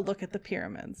get a look at the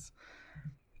pyramids.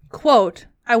 Quote,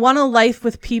 "I want a life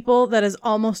with people that is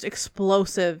almost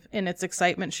explosive in its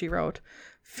excitement," she wrote.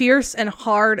 "Fierce and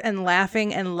hard and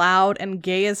laughing and loud and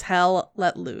gay as hell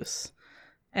let loose."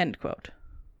 End quote.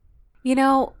 You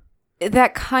know,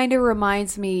 that kind of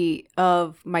reminds me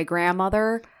of my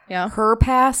grandmother. Yeah. Her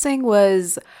passing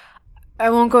was, I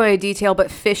won't go into detail,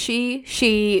 but fishy.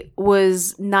 She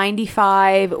was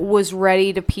 95, was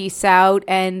ready to peace out,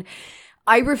 and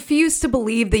I refuse to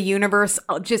believe the universe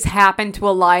just happened to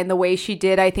align the way she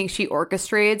did. I think she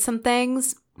orchestrated some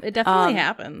things. It definitely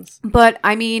happens. But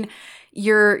I mean,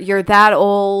 you're that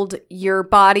old, your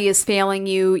body is failing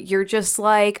you. You're just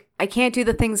like, I can't do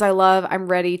the things I love. I'm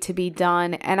ready to be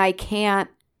done. And I can't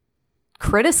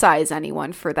criticize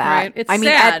anyone for that. Right. It's I mean,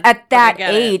 sad, at but I that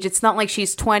get age, it's not like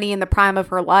she's 20 in the prime of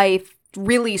her life,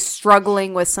 really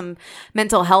struggling with some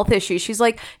mental health issues. She's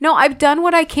like, no, I've done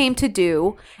what I came to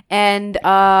do, and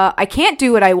I can't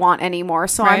do what I want anymore.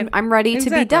 So Right. I'm ready to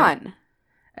be done.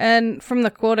 And from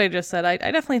the quote I just said, I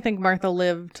definitely think Martha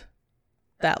lived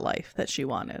that life that she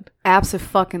wanted.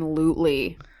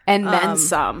 Abso-fucking-lutely. And then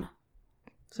some.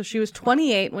 So she was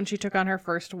 28 when she took on her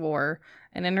first war,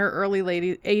 and in her early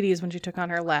 80s when she took on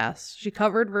her last. She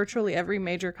covered virtually every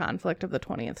major conflict of the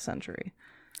 20th century.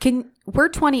 We're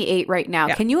 28 right now.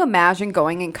 Yeah. Can you imagine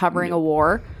going and covering a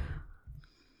war?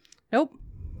 Nope.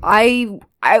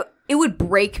 It would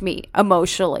break me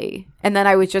emotionally. And then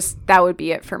that would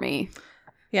be it for me.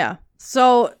 Yeah.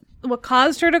 So what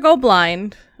caused her to go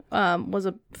blind was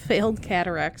a failed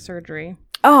cataract surgery.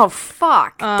 Oh,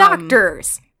 fuck.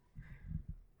 Doctors.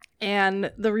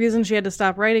 And the reason she had to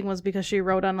stop writing was because she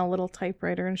wrote on a little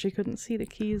typewriter and she couldn't see the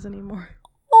keys anymore.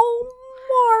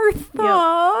 Oh,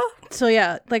 Martha. Yep. So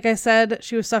yeah, like I said,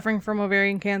 she was suffering from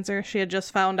ovarian cancer. She had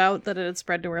just found out that it had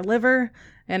spread to her liver.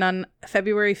 And on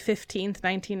February 15th,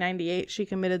 1998, she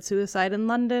committed suicide in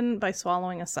London by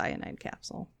swallowing a cyanide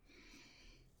capsule.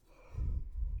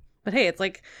 But hey, it's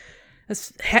like,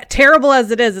 as terrible as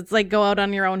it is, it's like go out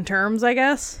on your own terms, I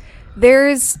guess.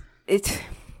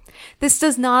 This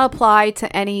does not apply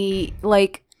to any,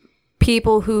 like,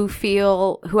 people who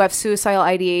have suicidal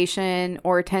ideation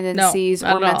or tendencies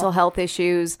or mental health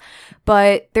issues.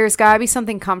 But there's got to be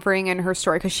something comforting in her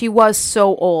story, because she was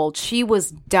so old. She was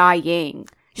dying.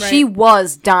 Right. She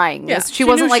was dying. Yeah, she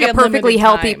wasn't like a perfectly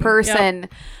healthy person.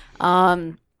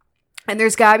 Yep. And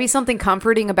there's got to be something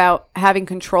comforting about having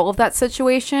control of that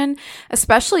situation,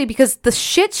 especially because the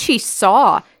shit she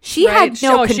saw, she had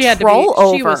no control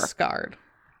over. She was scarred.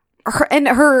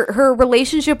 Her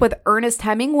relationship with Ernest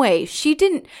Hemingway, she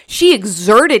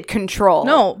exerted control.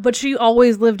 No, but she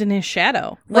always lived in his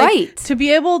shadow. Right. To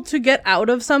be able to get out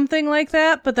of something like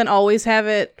that, but then always have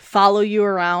it follow you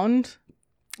around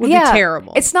would be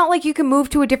terrible. It's not like you can move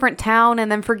to a different town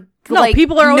and then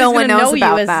people are always no one going to know knows you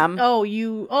about as, them.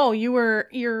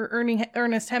 You're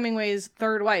Ernest Hemingway's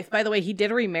third wife. By the way, he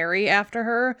did remarry after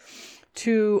her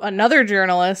to another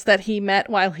journalist that he met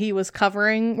while he was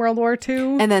covering World War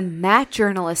II. And then that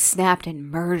journalist snapped and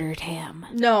murdered him.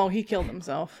 No, he killed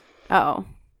himself. Oh.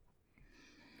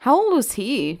 How old was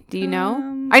he? Do you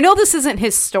know? I know this isn't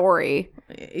his story.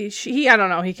 I don't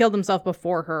know. He killed himself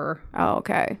before her. Oh,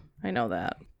 okay. I know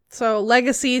that. So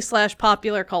legacy /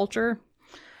 popular culture.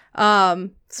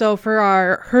 So for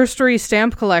our herstory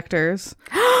stamp collectors,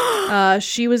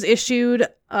 she was issued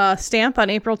a stamp on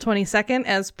April 22nd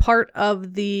as part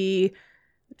of the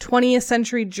 20th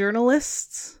Century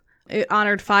Journalists. It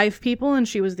honored 5 people, and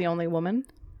she was the only woman.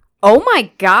 Oh my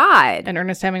God. And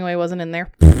Ernest Hemingway wasn't in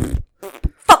there.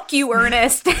 Fuck you,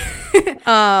 Ernest.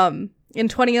 In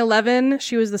 2011,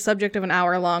 she was the subject of an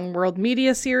hour-long world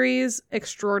media series,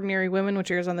 Extraordinary Women,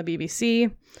 which airs on the BBC.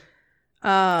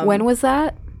 When was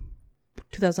that?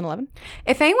 2011.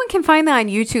 If anyone can find that on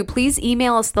YouTube, please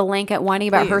email us the link at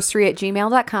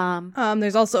whiningaboutherstory@gmail.com.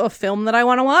 There's also a film that I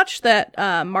want to watch that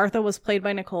Martha was played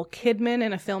by Nicole Kidman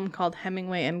in a film called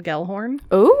Hemingway and Gellhorn.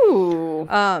 Ooh.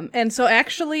 And so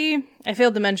actually, I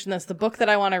failed to mention this. The book that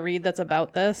I want to read that's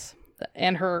about this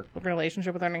and her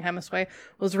relationship with Ernest Hemingway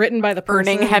was written by the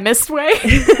person... Hemingway?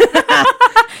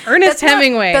 Ernest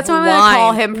Hemingway. That's what I'm going to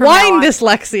call him from Wine now on.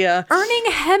 dyslexia.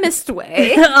 Erning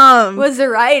Hemingway was a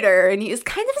writer, and he was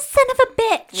kind of a son of a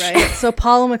bitch. Right. So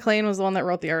Paula McLean was the one that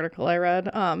wrote the article I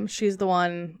read. She's the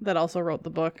one that also wrote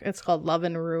the book. It's called Love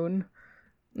and Ruin.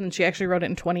 And she actually wrote it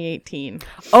in 2018.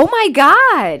 Oh my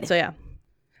God. So yeah.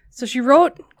 So she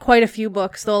wrote quite a few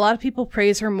books, though a lot of people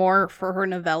praise her more for her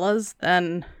novellas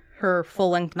than her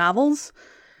full-length novels.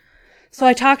 So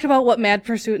I talked about What Mad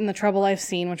Pursuit and The Trouble I've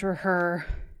Seen, which were her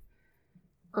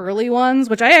early ones,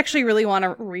 which I actually really want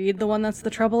to read the one that's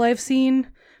The Trouble I've Seen,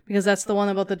 because that's the one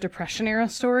about the Depression era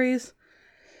stories.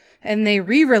 And they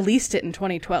re-released it in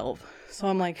 2012. So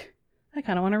I'm like, I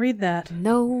kind of want to read that.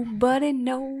 Nobody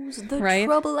knows the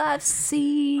trouble I've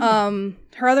seen.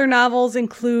 Her other novels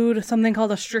include something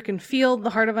called A Stricken Field,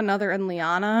 The Heart of Another, and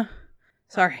Liana.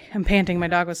 Sorry, I'm panting. My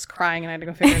dog was crying and I had to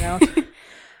go figure it out.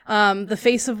 The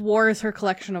Face of War is her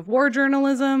collection of war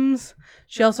journalisms.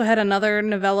 She also had another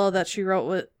novella that she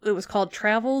wrote. It was called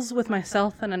Travels with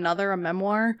Myself and Another, a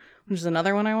memoir, which is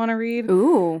another one I want to read.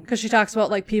 Ooh. Because she talks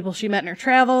about like people she met in her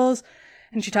travels.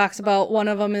 And she talks about one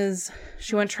of them is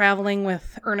she went traveling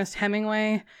with Ernest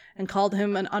Hemingway and called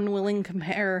him an unwilling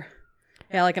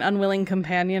like an unwilling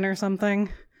companion or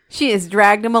something. She has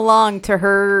dragged him along to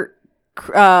her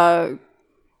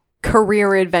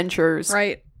career adventures.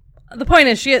 Right. The point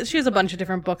is she has a bunch of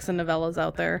different books and novellas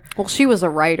out there. Well, she was a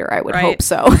writer, I would hope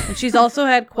so. And she's also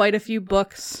had quite a few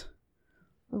books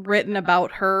written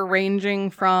about her, ranging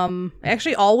from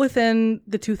actually all within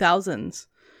the 2000s.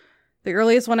 The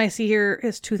earliest one I see here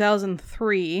is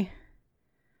 2003,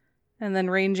 and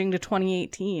then ranging to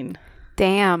 2018.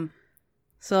 Damn.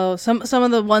 So some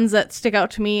of the ones that stick out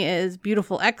to me is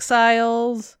Beautiful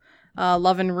Exiles,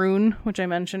 Love and Ruin, which I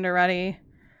mentioned already.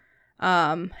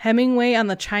 Hemingway on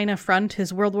the China Front,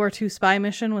 his World War II spy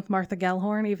mission with Martha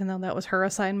Gellhorn, even though that was her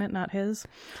assignment, not his.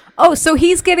 Oh, so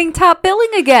he's getting top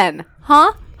billing again.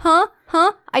 Huh?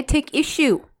 I take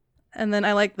issue. And then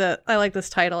I like this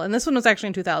title. And this one was actually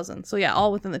in 2000. So yeah,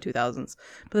 all within the 2000s.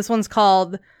 But this one's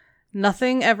called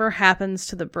Nothing Ever Happens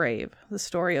to the Brave, the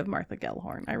story of Martha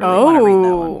Gellhorn. I really want to read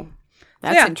that one.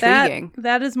 That's intriguing.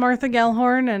 That is Martha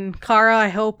Gellhorn. And Kara, I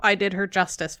hope I did her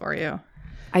justice for you.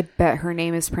 I bet her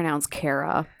name is pronounced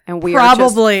Kara, and we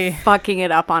Probably. are just fucking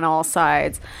it up on all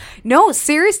sides. No,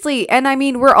 seriously. And I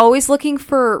mean, we're always looking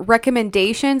for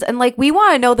recommendations, and like, we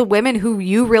want to know the women who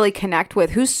you really connect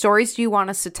with. Whose stories do you want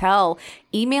us to tell?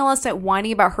 Email us at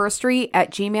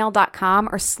whiningaboutherstory@gmail.com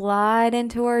or slide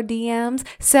into our DMs,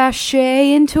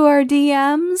 sashay into our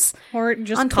DMs. Or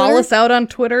just call us out on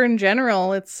Twitter in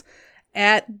general. It's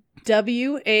at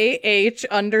WAH_pod.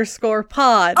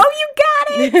 Oh, you got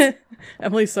it!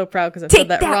 Emily's so proud because I said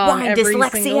that wrong every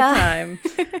single time.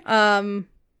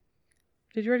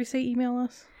 Did you already say email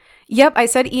us? Yep, I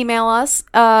said email us.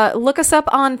 Look us up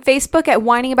on Facebook at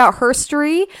Whining About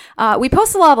Herstory. We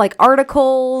post a lot of like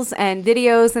articles and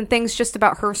videos and things just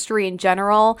about herstory in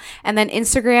general. And then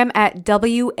Instagram at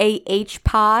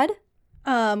WAHpod.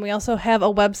 We also have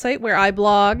a website where I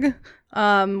blog,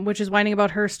 which is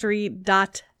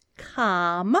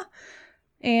whiningaboutherstory.com.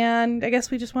 And I guess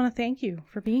we just want to thank you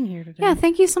for being here today. Yeah,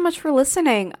 thank you so much for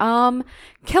listening.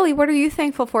 Kelly, what are you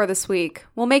thankful for this week?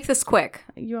 We'll make this quick.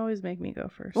 You always make me go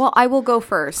first. Well, I will go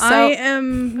first. So.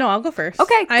 I'll go first.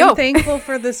 Okay, go. I'm thankful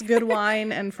for this good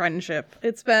wine and friendship.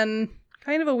 It's been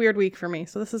kind of a weird week for me,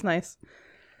 so this is nice.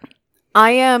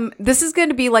 This is going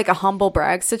to be like a humble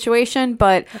brag situation,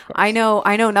 but I know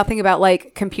nothing about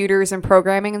like computers and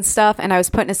programming and stuff. And I was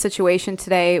put in a situation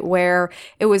today where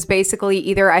it was basically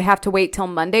either I have to wait till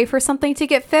Monday for something to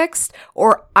get fixed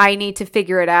or I need to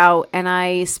figure it out. And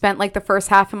I spent like the first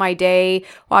half of my day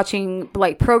watching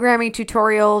like programming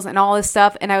tutorials and all this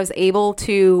stuff. And I was able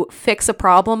to fix a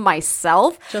problem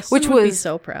myself, which was be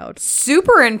so proud.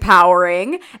 Super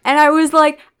empowering. And I was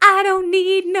like, I don't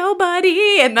need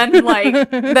nobody. And then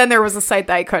then there was a site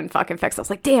that I couldn't fucking fix. I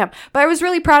was like, damn. But I was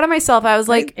really proud of myself. I was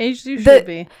like, as you should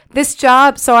be. This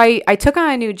job. So I took on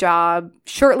a new job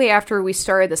shortly after we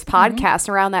started this podcast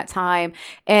around that time.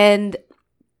 And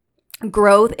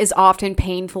growth is often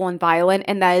painful and violent.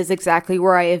 And that is exactly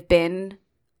where I have been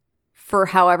for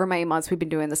however many months we've been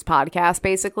doing this podcast,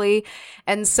 basically.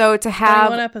 And so to have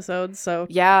 21 episodes, so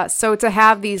yeah, so to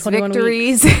have these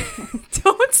victories,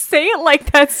 don't say it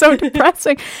like that's so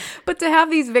depressing, but to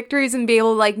have these victories and be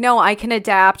able to like, no, I can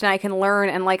adapt and I can learn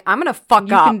and like, I'm gonna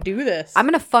fuck up. You can do this. I'm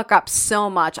gonna fuck up so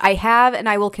much. I have and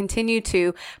I will continue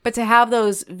to, but to have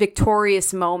those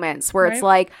victorious moments where it's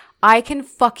like, I can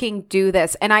fucking do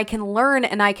this and I can learn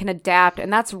and I can adapt,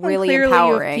 and that's really clearly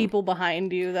empowering. You have people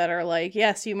behind you that are like,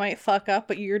 yes, you might fuck up,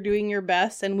 but you're doing your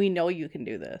best and we know you can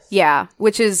do this. Yeah,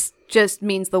 which is just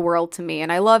means the world to me.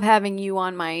 And I love having you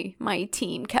on my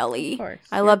team, Kelly. Of course.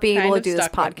 I love being able to do this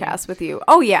podcast with you.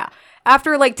 Oh yeah.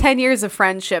 After like 10 years of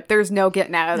friendship, there's no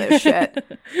getting out of this shit.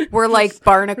 We're like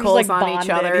barnacles on bonded,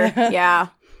 each other. Yeah.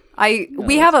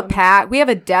 We have a pact. We have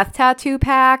a death tattoo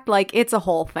pact. Like it's a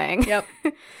whole thing. Yep.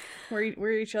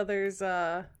 We're each other's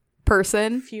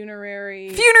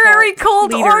funerary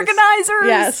cult leaders. Organizers.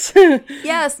 Yes.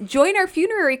 Yes. Join our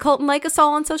funerary cult and like us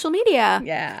all on social media.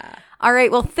 Yeah. All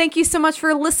right. Well, thank you so much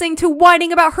for listening to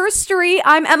Whining About Herstory.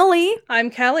 I'm Emily. I'm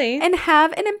Kelly. And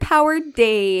have an empowered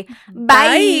day.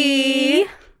 Bye.